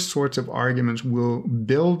similar sorts of arguments will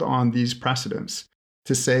build on these precedents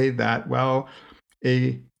to say that, well,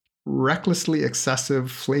 a recklessly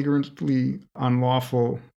excessive, flagrantly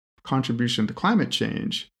unlawful contribution to climate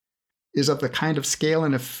change is of the kind of scale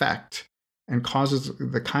and effect and causes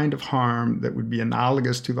the kind of harm that would be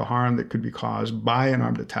analogous to the harm that could be caused by an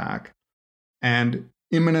armed attack. And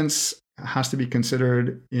imminence has to be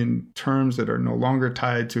considered in terms that are no longer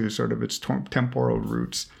tied to sort of its temporal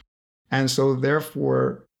roots. And so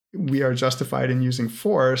therefore, we are justified in using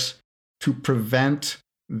force to prevent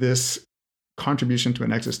this contribution to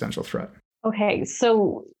an existential threat. Okay,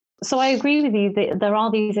 so I agree with you. There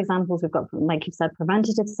are these examples. We've got, like you said,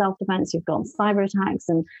 preventative self-defense. You've got cyber attacks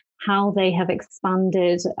and how they have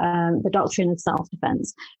expanded the doctrine of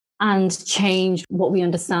self-defense and changed what we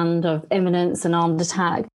understand of imminence and armed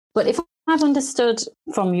attack. But if I've understood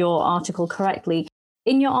from your article correctly,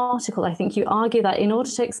 in your article, I think you argue that in order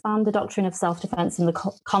to expand the doctrine of self-defense in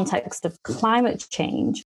the context of climate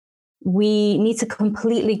change, we need to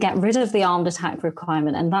completely get rid of the armed attack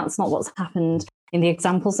requirement. And that's not what's happened in the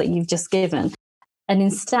examples that you've just given. And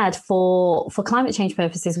instead, for climate change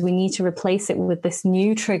purposes, we need to replace it with this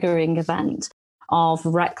new triggering event of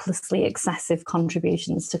recklessly excessive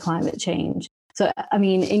contributions to climate change. So, I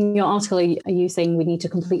mean, in your article, are you saying we need to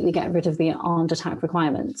completely get rid of the armed attack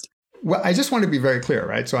requirements? Well, I just want to be very clear,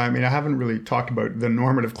 right? So, I mean, I haven't really talked about the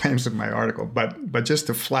normative claims of my article, but just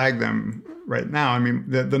to flag them right now, I mean,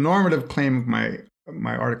 the normative claim of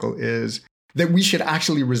my article is that we should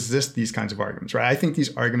actually resist these kinds of arguments, right? I think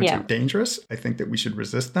these arguments are dangerous. I think that we should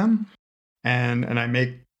resist them. And I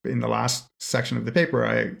make, in the last section of the paper,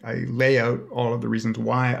 I lay out all of the reasons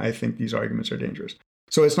why I think these arguments are dangerous.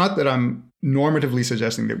 So it's not that I'm normatively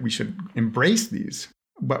suggesting that we should embrace these,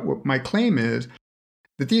 but what my claim is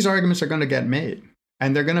that these arguments are going to get made,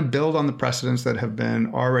 and they're going to build on the precedents that have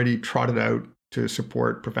been already trotted out to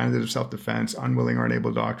support preventative self-defense, unwilling or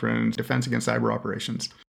unable doctrines, defense against cyber operations.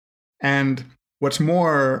 And what's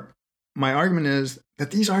more, my argument is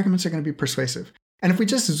that these arguments are going to be persuasive. And if we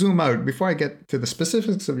just zoom out, before I get to the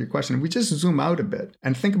specifics of your question, if we just zoom out a bit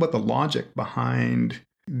and think about the logic behind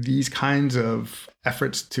these kinds of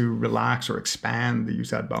efforts to relax or expand the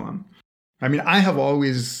jus ad bellum. I mean, I have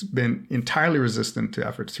always been entirely resistant to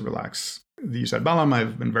efforts to relax the jus ad bellum.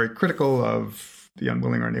 I've been very critical of the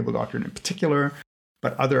unwilling or unable doctrine in particular,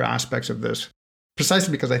 but other aspects of this,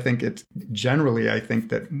 precisely because I think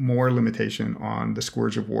that more limitation on the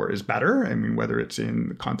scourge of war is better. I mean, whether it's in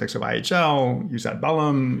the context of IHL, jus ad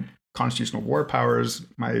bellum, constitutional war powers,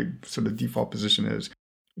 my sort of default position is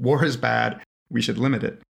war is bad. We should limit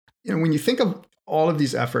it. You know, when you think of all of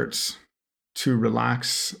these efforts to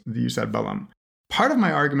relax the jus ad bellum, part of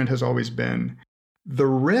my argument has always been the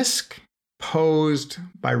risk posed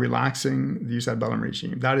by relaxing the jus ad bellum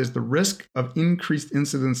regime. That is the risk of increased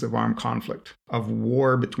incidence of armed conflict, of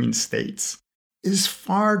war between states, is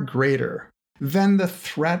far greater than the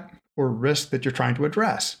threat or risk that you're trying to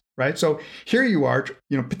address, right? So here you are,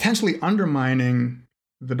 potentially undermining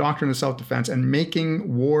the doctrine of self-defense and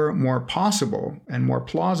making war more possible and more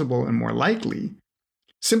plausible and more likely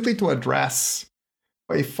simply to address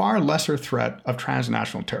a far lesser threat of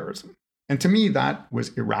transnational terrorism. And to me, that was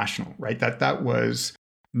irrational, right? That was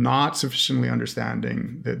not sufficiently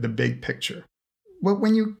understanding the big picture. But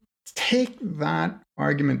when you take that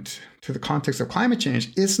argument to the context of climate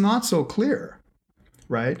change, it's not so clear,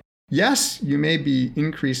 right? yes, you may be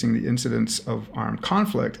increasing the incidence of armed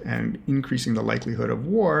conflict and increasing the likelihood of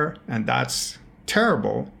war, and that's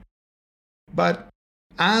terrible. But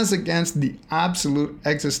as against the absolute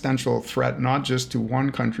existential threat, not just to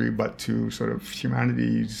one country, but to sort of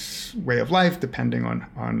humanity's way of life, depending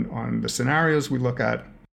on the scenarios we look at,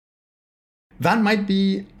 that might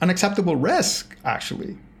be an acceptable risk,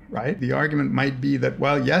 actually, right? The argument might be that,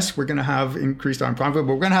 well, yes, we're going to have increased armed conflict,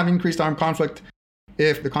 but we're going to have increased armed conflict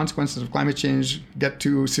if the consequences of climate change get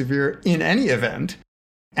too severe in any event.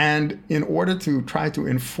 And in order to try to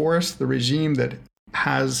enforce the regime that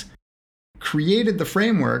has created the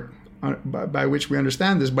framework by which we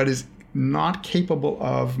understand this, but is not capable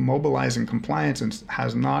of mobilizing compliance and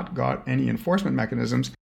has not got any enforcement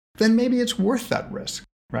mechanisms, then maybe it's worth that risk,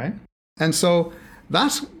 right? And so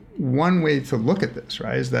that's one way to look at this,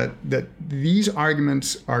 right? Is that these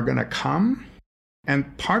arguments are going to come,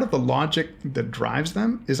 and part of the logic that drives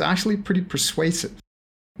them is actually pretty persuasive.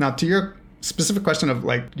 Now, to your specific question of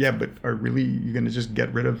like, yeah, but are really you going to just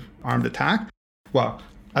get rid of armed attack? Well,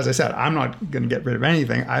 as I said, I'm not going to get rid of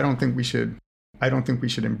anything. I don't think we should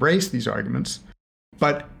embrace these arguments.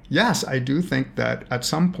 But yes, I do think that at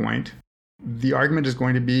some point, the argument is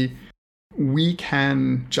going to be, we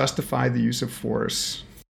can justify the use of force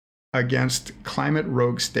against climate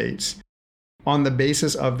rogue states on the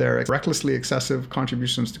basis of their recklessly excessive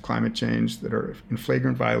contributions to climate change that are in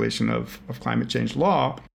flagrant violation of climate change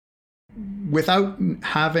law, without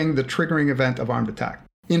having the triggering event of armed attack.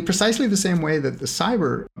 In precisely the same way that the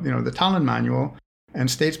Tallinn Manual and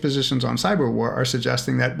states' positions on cyber war are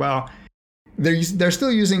suggesting that, well, they're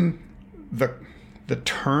still using the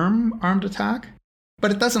term armed attack,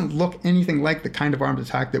 but it doesn't look anything like the kind of armed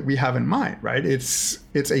attack that we have in mind, right? It's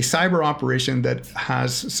a cyber operation that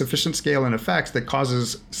has sufficient scale and effects that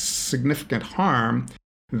causes significant harm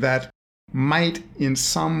that might in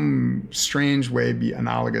some strange way be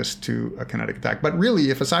analogous to a kinetic attack. But really,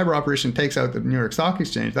 if a cyber operation takes out the New York Stock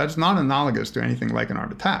Exchange, that's not analogous to anything like an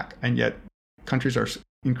armed attack. And yet countries are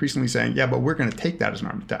increasingly saying, yeah, but we're going to take that as an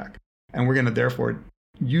armed attack. And we're going to therefore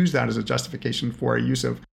use that as a justification for a use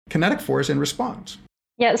of kinetic force in response.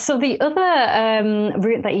 Yeah, so the other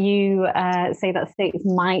route that you say that states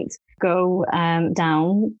might go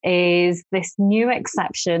down is this new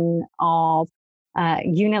exception of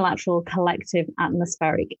unilateral collective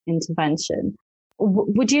atmospheric intervention.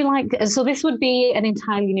 Would you like, so this would be an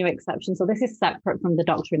entirely new exception. So this is separate from the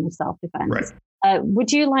doctrine of self-defense. Right.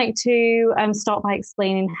 Would you like to start by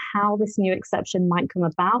explaining how this new exception might come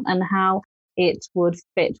about and how it would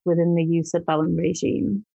fit within the jus ad bellum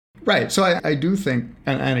regime? Right. So I do think,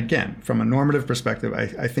 and again, from a normative perspective,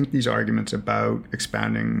 I think these arguments about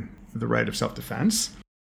expanding the right of self-defense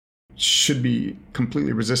should be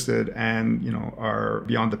completely resisted and, are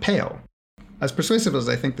beyond the pale. As persuasive as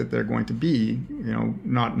I think that they're going to be,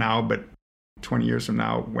 not now, but 20 years from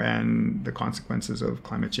now when the consequences of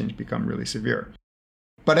climate change become really severe.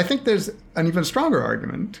 But I think there's an even stronger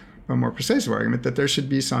argument, a more persuasive argument, that there should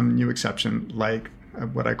be some new exception like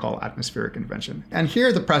what I call atmospheric intervention. And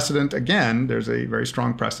here the precedent, again, there's a very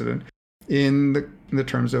strong precedent in the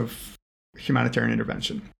terms of humanitarian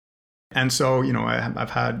intervention. And so, I've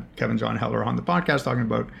had Kevin John Heller on the podcast talking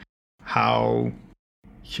about how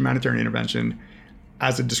humanitarian intervention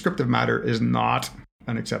as a descriptive matter is not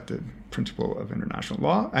an accepted principle of international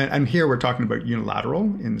law. And here we're talking about unilateral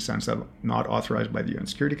in the sense of not authorized by the UN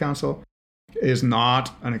Security Council, is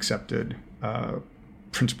not an accepted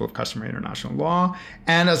principle of customary international law.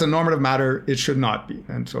 And as a normative matter, it should not be.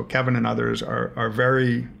 And so Kevin and others are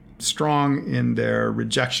very strong in their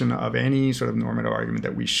rejection of any sort of normative argument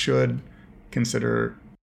that we should consider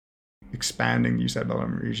expanding the jus ad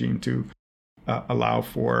bellum regime to allow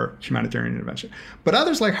for humanitarian intervention. But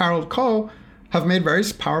others like Harold Koh have made very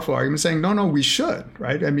powerful arguments saying, no, we should,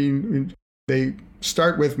 right? I mean, they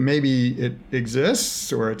start with maybe it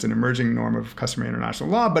exists or it's an emerging norm of customary international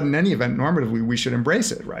law, but in any event, normatively, we should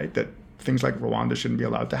embrace it, right? That things like Rwanda shouldn't be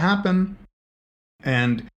allowed to happen.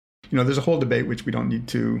 And, there's a whole debate which we don't need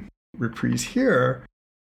to reprise here.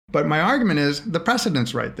 But my argument is the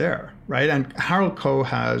precedent's right there, right? And Harold Koh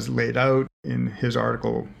has laid out in his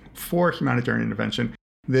article for humanitarian intervention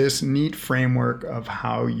this neat framework of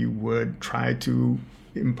how you would try to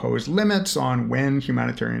impose limits on when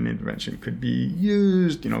humanitarian intervention could be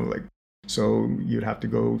used, so you'd have to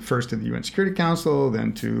go first to the UN Security Council,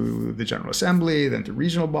 then to the General Assembly, then to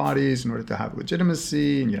regional bodies in order to have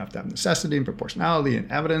legitimacy, and you'd have to have necessity and proportionality and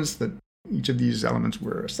evidence that each of these elements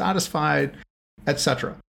were satisfied,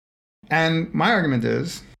 etc. And my argument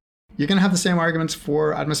is, you can have the same arguments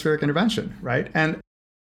for atmospheric intervention, right? And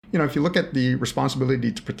if you look at the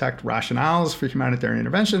responsibility to protect rationales for humanitarian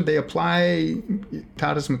intervention, they apply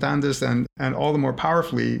mutatis mutandis and all the more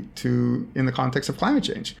powerfully in the context of climate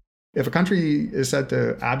change. If a country is said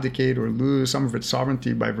to abdicate or lose some of its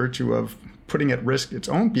sovereignty by virtue of putting at risk its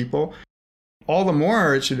own people, all the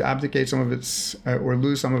more it should abdicate some of its or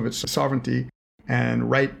lose some of its sovereignty and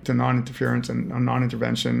right to non-interference and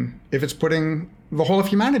non-intervention if it's putting the whole of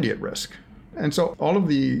humanity at risk. And so all of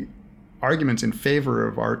the arguments in favor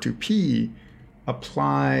of R2P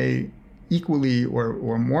apply equally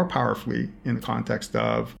or more powerfully in the context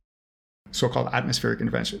of so-called atmospheric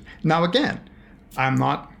intervention. Now, again, I'm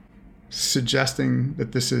not suggesting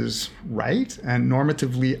that this is right, and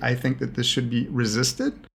normatively, I think that this should be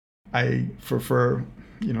resisted. For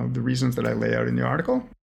the reasons that I lay out in the article,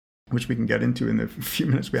 which we can get into in the few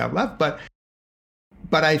minutes we have left. But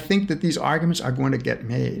I think that these arguments are going to get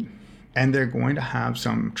made, and they're going to have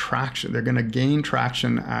some traction. They're going to gain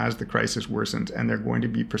traction as the crisis worsens, and they're going to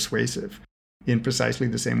be persuasive in precisely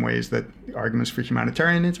the same ways that the arguments for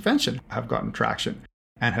humanitarian intervention have gotten traction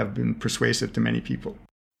and have been persuasive to many people.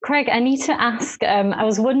 Craig, I need to ask, I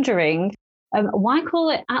was wondering, why call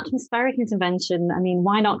it atmospheric intervention? I mean,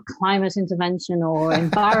 why not climate intervention or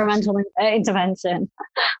environmental intervention?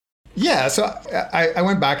 Yeah, so I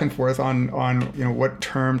went back and forth on what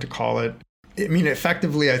term to call it. I mean,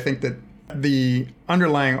 effectively, I think that the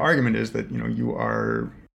underlying argument is that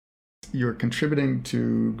you're contributing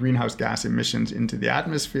to greenhouse gas emissions into the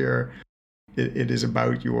atmosphere. It is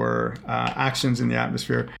about your actions in the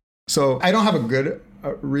atmosphere. So I don't have a good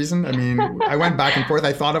reason. I mean, I went back and forth.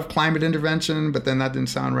 I thought of climate intervention, but then that didn't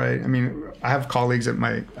sound right. I mean, I have colleagues at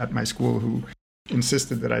my school who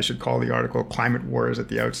insisted that I should call the article "Climate Wars" at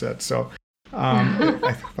the outset. So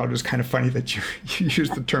I thought it was kind of funny that you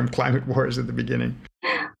used the term "climate wars" at the beginning.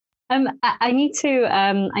 I need to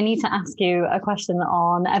ask you a question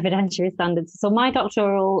on evidentiary standards. So my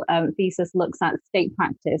doctoral thesis looks at state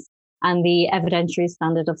practice and the evidentiary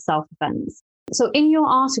standard of self-defense. So in your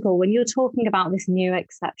article, when you're talking about this new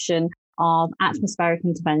exception of atmospheric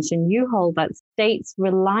intervention, you hold that states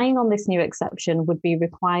relying on this new exception would be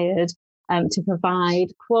required to provide,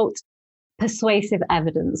 quote, persuasive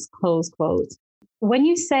evidence, close quote. When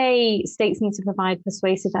you say states need to provide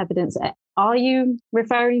persuasive evidence, are you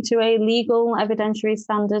referring to a legal evidentiary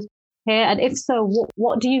standard here? And if so,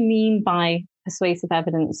 what do you mean by persuasive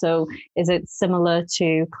evidence? So is it similar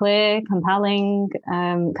to clear, compelling,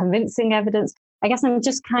 convincing evidence? I guess I'm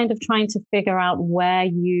just kind of trying to figure out where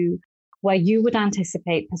you would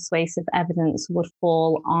anticipate persuasive evidence would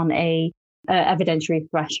fall on a evidentiary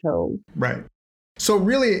threshold. Right. So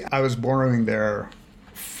really, I was borrowing there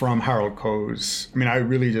from Harold Koh's. I mean, I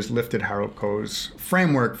really just lifted Harold Koh's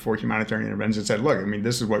framework for humanitarian intervention and said, look, I mean,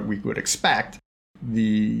 this is what we would expect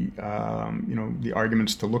the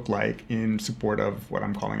arguments to look like in support of what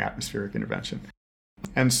I'm calling atmospheric intervention.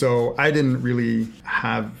 And so I didn't really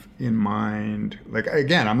have in mind, like,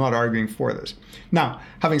 again, I'm not arguing for this. Now,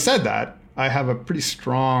 having said that, I have a pretty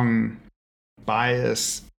strong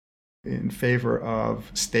bias in favor of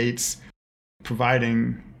states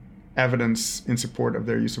providing evidence in support of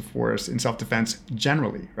their use of force in self-defense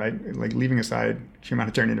generally, right? Like, leaving aside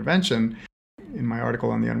humanitarian intervention, in my article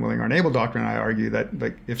on the unwilling or unable doctrine, I argue that,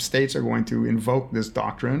 like, if states are going to invoke this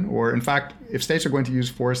doctrine, or in fact, if states are going to use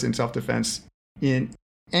force in self-defense in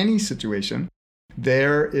any situation,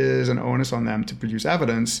 there is an onus on them to produce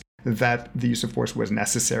evidence that the use of force was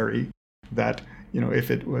necessary, that,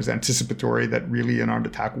 if it was anticipatory, that really an armed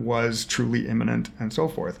attack was truly imminent, and so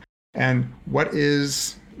forth. And what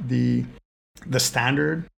is the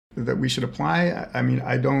standard that we should apply? I mean,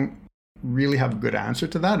 I don't really have a good answer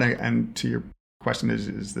to that. And to your question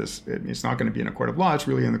is this, it's not going to be in a court of law. It's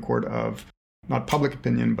really in the court of not public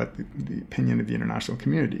opinion, but the opinion of the international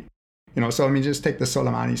community. So I mean, just take the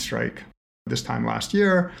Soleimani strike this time last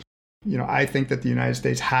year. I think that the United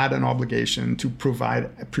States had an obligation to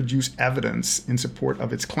produce evidence in support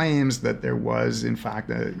of its claims that there was, in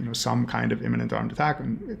fact, some kind of imminent armed attack.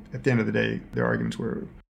 And at the end of the day, their arguments were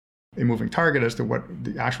a moving target as to what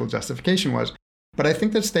the actual justification was. But I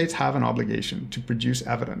think that states have an obligation to produce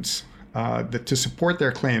evidence that to support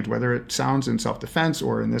their claims, whether it sounds in self-defense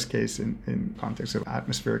or in this case in context of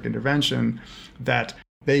atmospheric intervention, that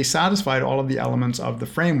they satisfied all of the elements of the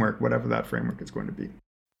framework, whatever that framework is going to be.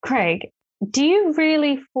 Craig, do you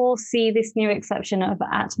really foresee this new exception of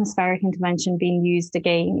atmospheric intervention being used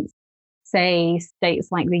against, say, states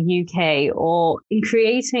like the UK, or in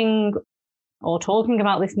creating or talking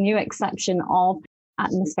about this new exception of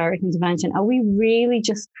atmospheric intervention? Are we really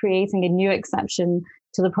just creating a new exception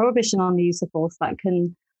to the prohibition on the use of force that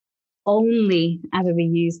can only ever be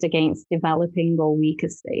used against developing or weaker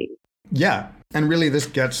states. Yeah. And really this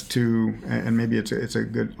gets to, and maybe it's a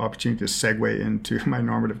good opportunity to segue into my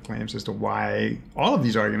normative claims as to why all of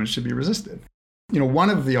these arguments should be resisted. One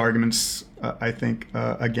of the arguments, I think,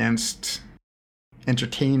 against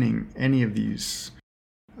entertaining any of these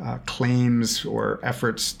claims or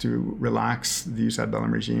efforts to relax the jus ad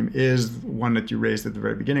bellum regime is one that you raised at the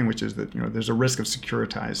very beginning, which is that there's a risk of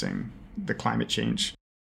securitizing the climate change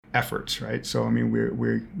efforts, right? So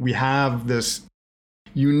we have this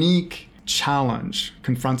unique challenge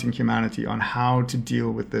confronting humanity on how to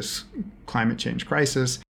deal with this climate change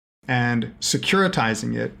crisis, and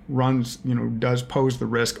securitizing it does pose the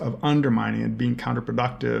risk of undermining it, being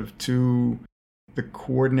counterproductive to the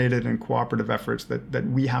coordinated and cooperative efforts that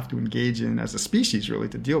we have to engage in as a species, really,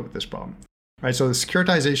 to deal with this problem, right? So the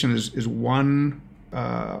securitization is one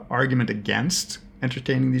argument against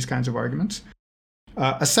entertaining these kinds of arguments.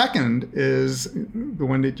 A second is the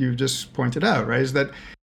one that you've just pointed out, right? Is that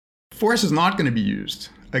force is not going to be used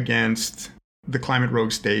against the climate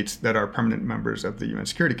rogue states that are permanent members of the UN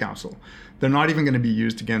Security Council. They're not even going to be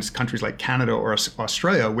used against countries like Canada or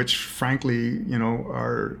Australia, which frankly,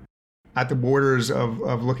 are at the borders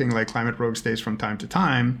of looking like climate rogue states from time to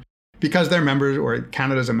time, because they're members, or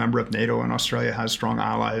Canada's a member of NATO and Australia has strong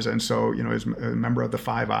allies, and so, is a member of the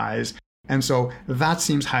Five Eyes. And so that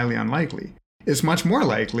seems highly unlikely. It's much more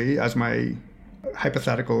likely, as my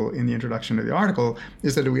hypothetical in the introduction to the article,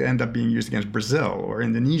 is that it would end up being used against Brazil or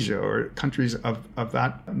Indonesia or countries of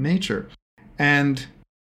that nature. And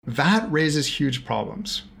that raises huge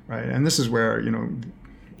problems, right? And this is where,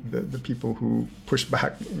 the people who push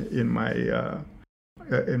back in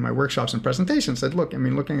my workshops and presentations said, look,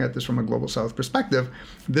 looking at this from a Global South perspective,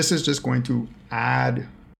 this is just going to add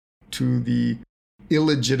to the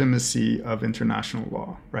illegitimacy of international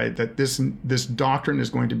law, right? That this doctrine is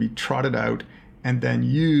going to be trotted out and then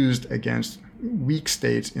used against weak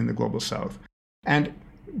states in the Global South. And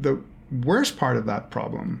the worst part of that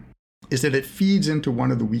problem is that it feeds into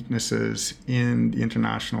one of the weaknesses in the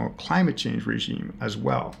international climate change regime as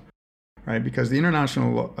well, right? Because the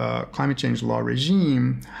international climate change law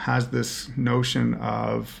regime has this notion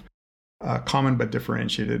of common but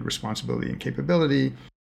differentiated responsibility and capability.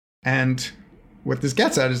 And what this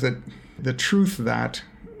gets at is that the truth that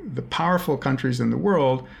the powerful countries in the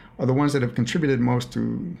world are the ones that have contributed most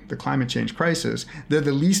to the climate change crisis. They're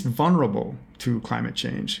the least vulnerable to climate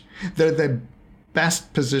change. They're the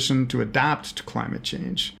best positioned to adapt to climate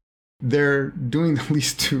change. They're doing the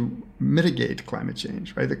least to mitigate climate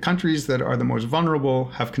change, right? The countries that are the most vulnerable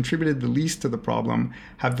have contributed the least to the problem,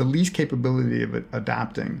 have the least capability of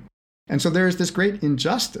adapting. And so there is this great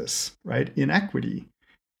injustice, right? Inequity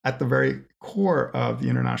at the very core of the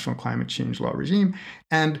international climate change law regime,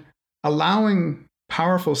 and allowing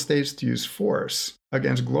powerful states to use force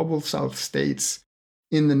against Global South states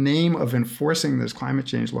in the name of enforcing this climate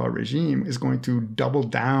change law regime is going to double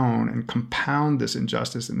down and compound this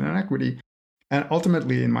injustice and inequity, and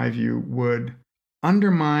ultimately, in my view, would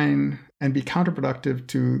undermine and be counterproductive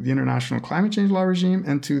to the international climate change law regime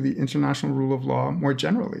and to the international rule of law more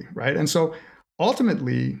generally, right? And so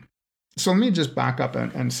ultimately, so let me just back up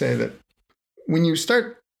and say that when you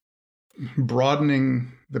start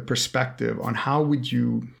broadening the perspective on how would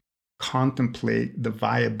you contemplate the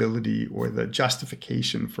viability or the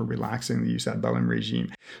justification for relaxing the jus ad bellum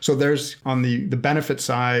regime. So there's, on the benefit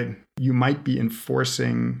side, you might be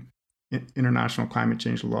enforcing international climate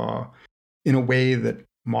change law in a way that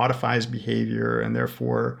modifies behavior and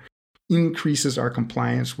therefore increases our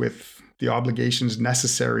compliance with the obligations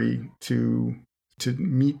necessary to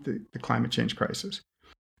meet the climate change crisis.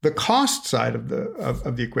 The cost side of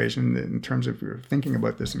the equation, in terms of you're thinking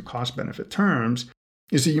about this in cost-benefit terms,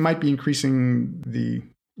 is that you might be increasing the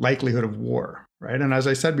likelihood of war, right? And as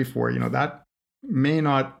I said before, that may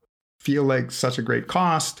not feel like such a great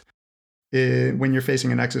cost when you're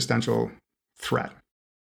facing an existential threat.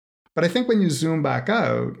 But I think when you zoom back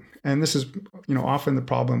out, and this is often the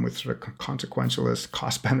problem with sort of consequentialist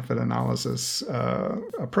cost-benefit analysis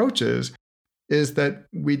approaches, is that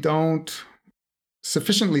we don't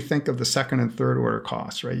sufficiently think of the second and third order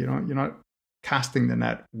costs, right? You're not casting the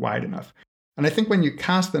net wide enough. And I think when you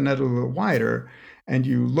cast the net a little wider and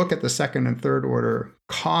you look at the second and third order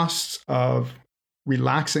costs of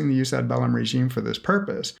relaxing the jus ad bellum regime for this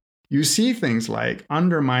purpose, you see things like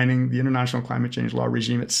undermining the international climate change law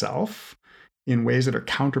regime itself in ways that are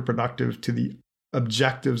counterproductive to the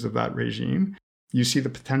objectives of that regime. You see the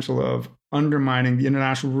potential of undermining the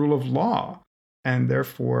international rule of law and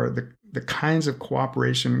therefore the kinds of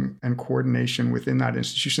cooperation and coordination within that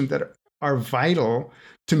institution that are vital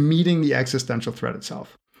to meeting the existential threat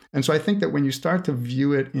itself. And so I think that when you start to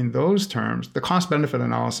view it in those terms, the cost-benefit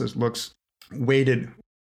analysis looks weighted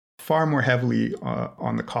far more heavily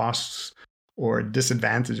on the costs or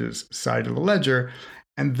disadvantages side of the ledger.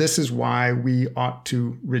 And this is why we ought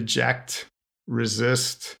to reject,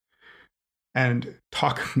 resist, and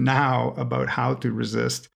talk now about how to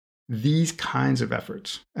resist these kinds of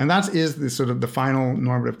efforts. And that is the sort of the final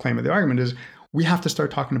normative claim of the argument is we have to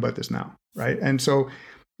start talking about this now, right? And so,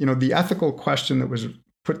 the ethical question that was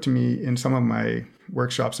put to me in some of my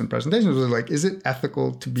workshops and presentations was like, is it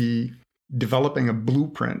ethical to be developing a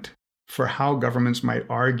blueprint for how governments might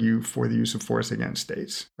argue for the use of force against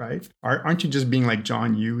states, right? Aren't you just being like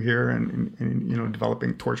John Yoo here and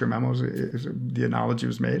developing torture memos? The analogy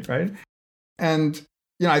was made, right? And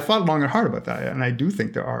I thought long and hard about that, and I do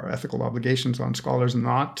think there are ethical obligations on scholars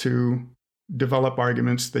not to develop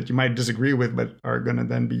arguments that you might disagree with, but are going to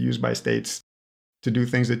then be used by states to do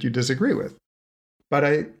things that you disagree with.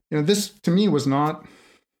 But this to me was not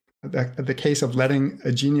the case of letting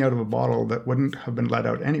a genie out of a bottle that wouldn't have been let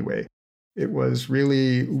out anyway. It was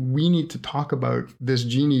really, we need to talk about this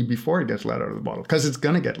genie before it gets let out of the bottle, because it's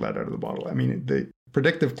going to get let out of the bottle. I mean, the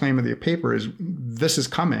predictive claim of the paper is this is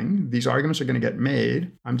coming. These arguments are going to get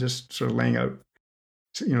made. I'm just sort of laying out,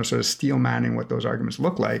 sort of steel manning what those arguments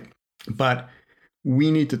look like. But we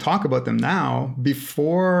need to talk about them now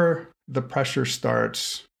before the pressure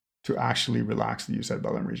starts to actually relax the jus ad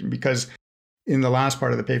bellum regime. Because in the last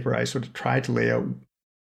part of the paper, I sort of tried to lay out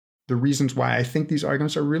the reasons why I think these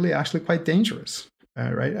arguments are really actually quite dangerous,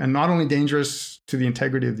 right? And not only dangerous to the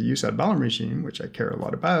integrity of the jus ad bellum regime, which I care a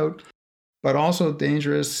lot about, but also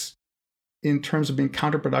dangerous in terms of being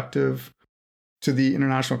counterproductive to the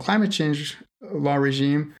international climate change law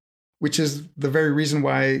regime, which is the very reason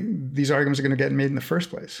why these arguments are going to get made in the first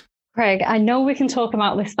place. Craig, I know we can talk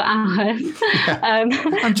about this for hours. Yeah,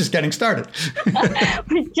 I'm just getting started.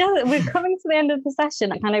 We're coming to the end of the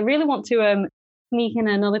session, and I really want to sneak in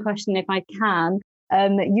another question if I can.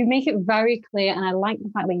 You make it very clear, and I like the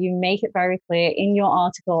fact that you make it very clear in your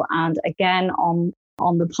article and again on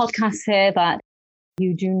the podcast here, that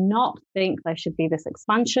you do not think there should be this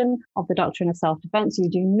expansion of the doctrine of self-defense. You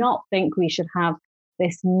do not think we should have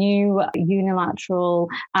this new unilateral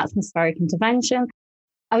atmospheric intervention.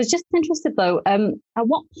 I was just interested, though, at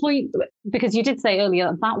what point, because you did say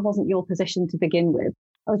earlier that wasn't your position to begin with.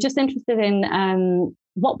 I was just interested in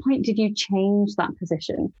what point did you change that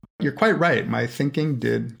position? You're quite right. My thinking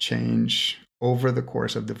did change over the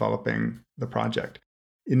course of developing the project.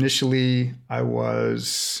 Initially, I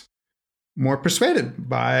was more persuaded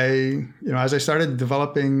by, as I started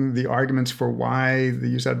developing the arguments for why the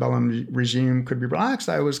jus ad bellum regime could be relaxed,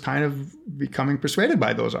 I was kind of becoming persuaded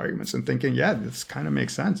by those arguments and thinking, yeah, this kind of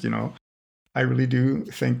makes sense. I really do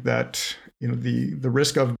think that, the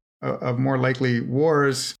risk of more likely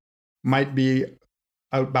wars might be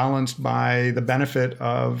outbalanced by the benefit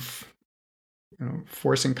of,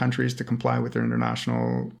 forcing countries to comply with their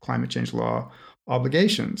international climate change law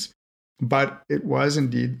obligations. But it was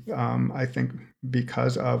indeed, I think,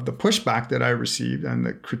 because of the pushback that I received and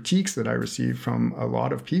the critiques that I received from a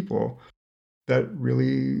lot of people that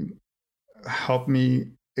really helped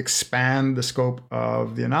me expand the scope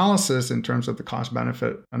of the analysis in terms of the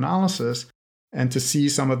cost-benefit analysis, and to see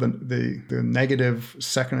some of the negative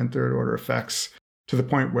second and third order effects to the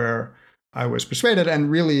point where I was persuaded,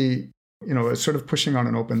 and really, it's sort of pushing on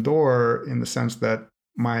an open door in the sense that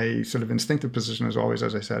my sort of instinctive position has always,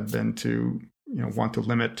 as I said, been to, want to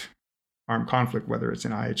limit armed conflict, whether it's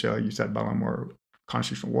in IHL, jus ad bellum, or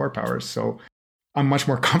constitutional war powers. So I'm much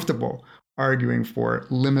more comfortable arguing for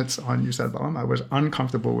limits on jus ad bellum. I was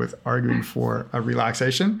uncomfortable with arguing for a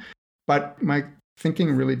relaxation, but my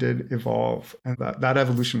thinking really did evolve, and that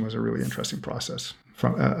evolution was a really interesting process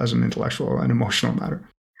as an intellectual and emotional matter.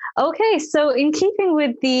 Okay, so in keeping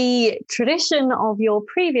with the tradition of your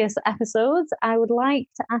previous episodes, I would like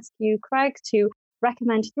to ask you, Craig, to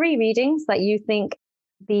recommend 3 readings that you think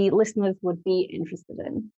the listeners would be interested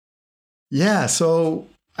in. Yeah, so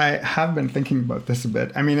I have been thinking about this a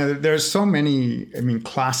bit. I mean, there's so many,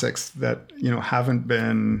 classics that, haven't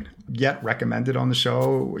been yet recommended on the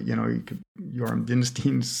show. Yoram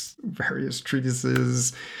Dinstein's various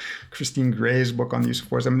treatises, Christine Gray's book on the use of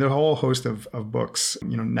force. There's a whole host of books,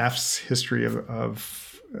 Neff's history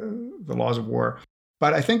of the laws of war.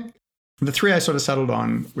 But I think the 3 I sort of settled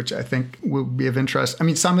on, which I think will be of interest.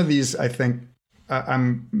 Some of these I think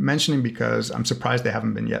I'm mentioning because I'm surprised they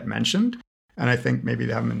haven't been yet mentioned. And I think maybe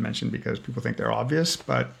they haven't been mentioned because people think they're obvious,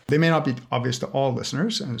 but they may not be obvious to all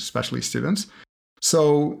listeners, and especially students.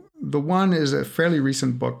 So the one is a fairly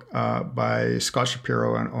recent book by Scott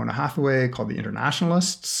Shapiro and Oona Hathaway called The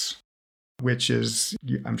Internationalists. which is,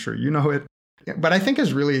 I'm sure you know it, but I think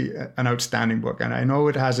is really an outstanding book. And I know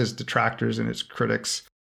it has its detractors and its critics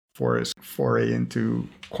for its foray into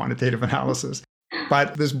quantitative analysis.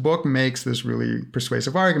 But this book makes this really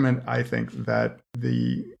persuasive argument, I think, that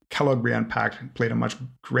the Kellogg-Briand Pact played a much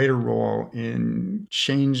greater role in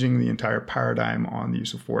changing the entire paradigm on the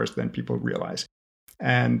use of force than people realize.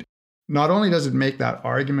 And not only does it make that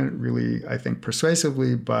argument really, I think,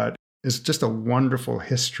 persuasively, but it's just a wonderful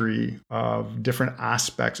history of different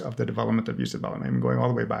aspects of the development of use development. I'm going all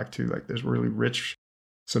the way back to like this really rich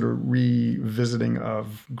sort of revisiting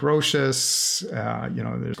of Grotius.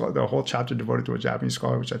 There's the whole chapter devoted to a Japanese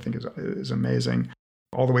scholar, which I think is amazing,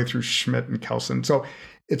 all the way through Schmidt and Kelsen. So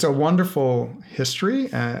it's a wonderful history,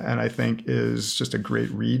 and I think is just a great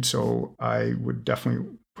read. So I would definitely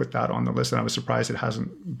put that on the list. And I was surprised it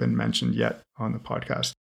hasn't been mentioned yet on the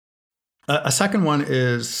podcast. A second one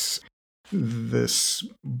is this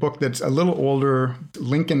book that's a little older,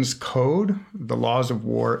 Lincoln's Code, The Laws of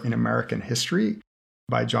War in American History,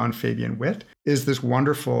 by John Fabian Witt, is this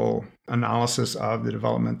wonderful analysis of the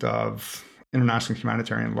development of international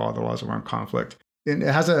humanitarian law, the laws of armed conflict. It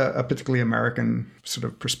has a particularly American sort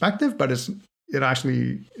of perspective, but it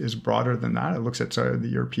actually is broader than that. It looks at the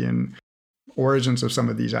European origins of some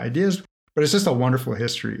of these ideas, but it's just a wonderful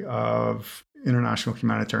history of international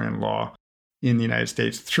humanitarian law in the United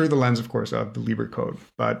States through the lens, of course, of the Lieber Code,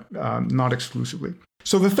 but not exclusively.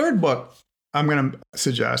 So the third book I'm going to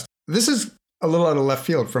suggest, this is a little out of left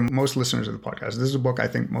field from most listeners of the podcast. This is a book I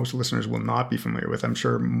think most listeners will not be familiar with. I'm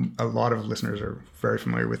sure a lot of listeners are very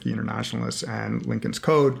familiar with The Internationalists and Lincoln's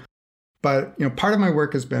Code. But part of my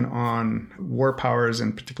work has been on war powers,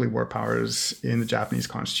 and particularly war powers in the Japanese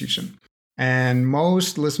Constitution. And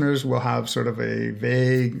most listeners will have sort of a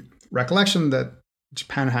vague recollection that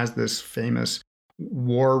Japan has this famous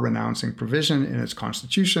war-renouncing provision in its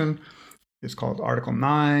constitution. It's called Article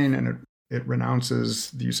 9, and it renounces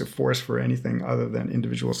the use of force for anything other than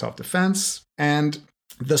individual self-defense. And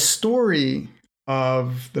the story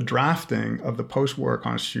of the drafting of the post-war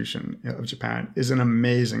constitution of Japan is an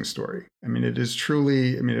amazing story. I mean, it is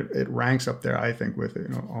truly, it ranks up there, I think, with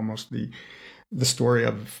almost the story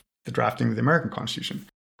of the drafting of the American Constitution.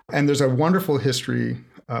 And there's a wonderful history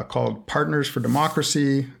called Partners for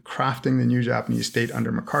Democracy, Crafting the New Japanese State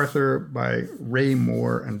Under MacArthur by Ray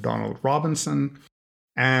Moore and Donald Robinson.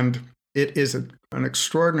 And it is an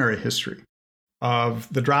extraordinary history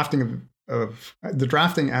of the drafting of the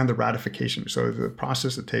drafting and the ratification. So the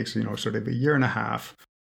process that takes, sort of a year and a half.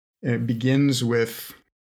 It begins with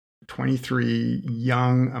 23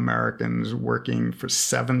 young Americans working for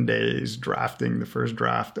 7 days, drafting the first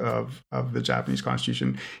draft of the Japanese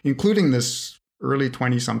Constitution, including this early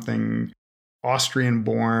 20-something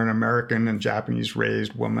Austrian-born, American and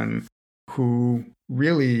Japanese-raised woman who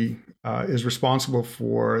really is responsible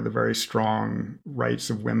for the very strong rights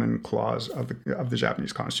of women clause of the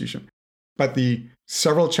Japanese Constitution. But the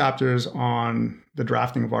several chapters on the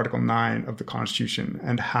drafting of Article 9 of the Constitution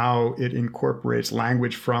and how it incorporates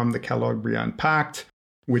language from the Kellogg-Briand Pact,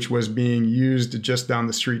 which was being used just down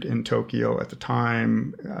the street in Tokyo at the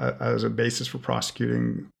time as a basis for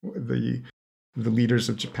prosecuting the leaders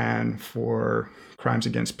of Japan for crimes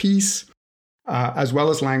against peace, as well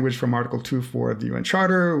as language from Article 2.4 of the UN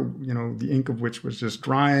Charter, the ink of which was just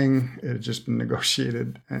drying. It had just been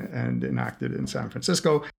negotiated and enacted in San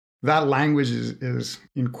Francisco. That language is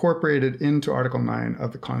incorporated into Article 9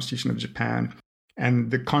 of the Constitution of Japan.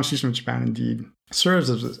 And the Constitution of Japan indeed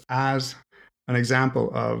serves as an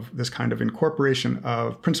example of this kind of incorporation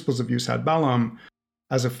of principles of jus ad bellum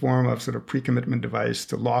as a form of sort of pre-commitment device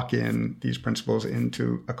to lock in these principles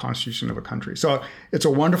into a constitution of a country. So it's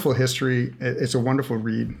a wonderful history. It's a wonderful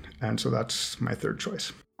read. And so that's my third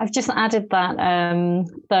choice. I've just added that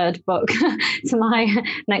third book to my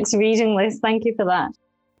next reading list. Thank you for that.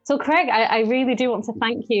 So Craig, I really do want to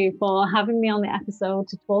thank you for having me on the episode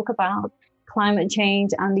to talk about climate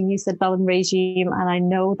change and the jus ad bellum regime. And I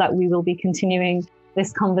know that we will be continuing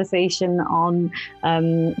this conversation on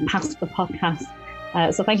past the podcast.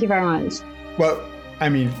 So thank you very much. Well,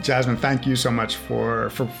 Jasmine, thank you so much for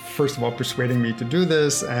first of all, persuading me to do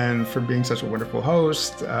this and for being such a wonderful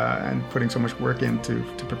host and putting so much work into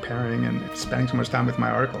preparing and spending so much time with my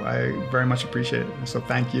article. I very much appreciate it. So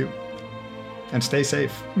thank you. And stay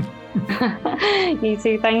safe. You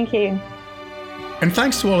too. Thank you. And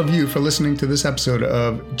thanks to all of you for listening to this episode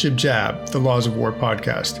of Jib Jab, the Laws of War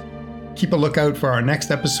podcast. Keep a lookout for our next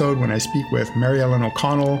episode when I speak with Mary Ellen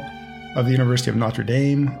O'Connell of the University of Notre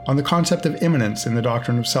Dame on the concept of imminence in the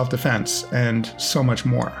doctrine of self-defense and so much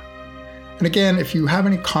more. And again, if you have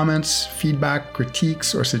any comments, feedback,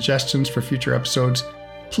 critiques, or suggestions for future episodes,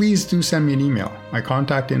 please do send me an email. My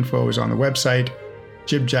contact info is on the website,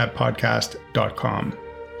 jibjabpodcast.com.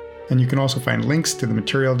 And you can also find links to the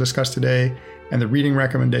material discussed today and the reading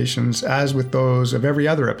recommendations, as with those of every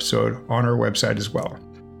other episode, on our website as well.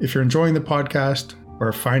 If you're enjoying the podcast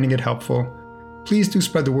or finding it helpful, please do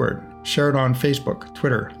spread the word. Share it on Facebook,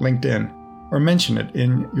 Twitter, LinkedIn, or mention it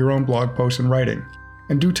in your own blog posts and writing.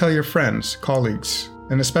 And do tell your friends, colleagues,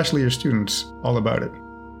 and especially your students all about it.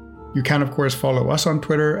 You can, of course, follow us on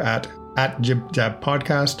Twitter at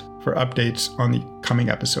JibJabPodcast for updates on the coming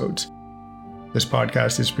episodes. This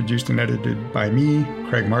podcast is produced and edited by me,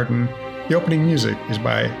 Craig Martin. The opening music is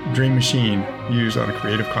by Dream Machine, used on a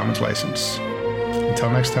Creative Commons license. Until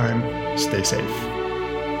next time, stay safe.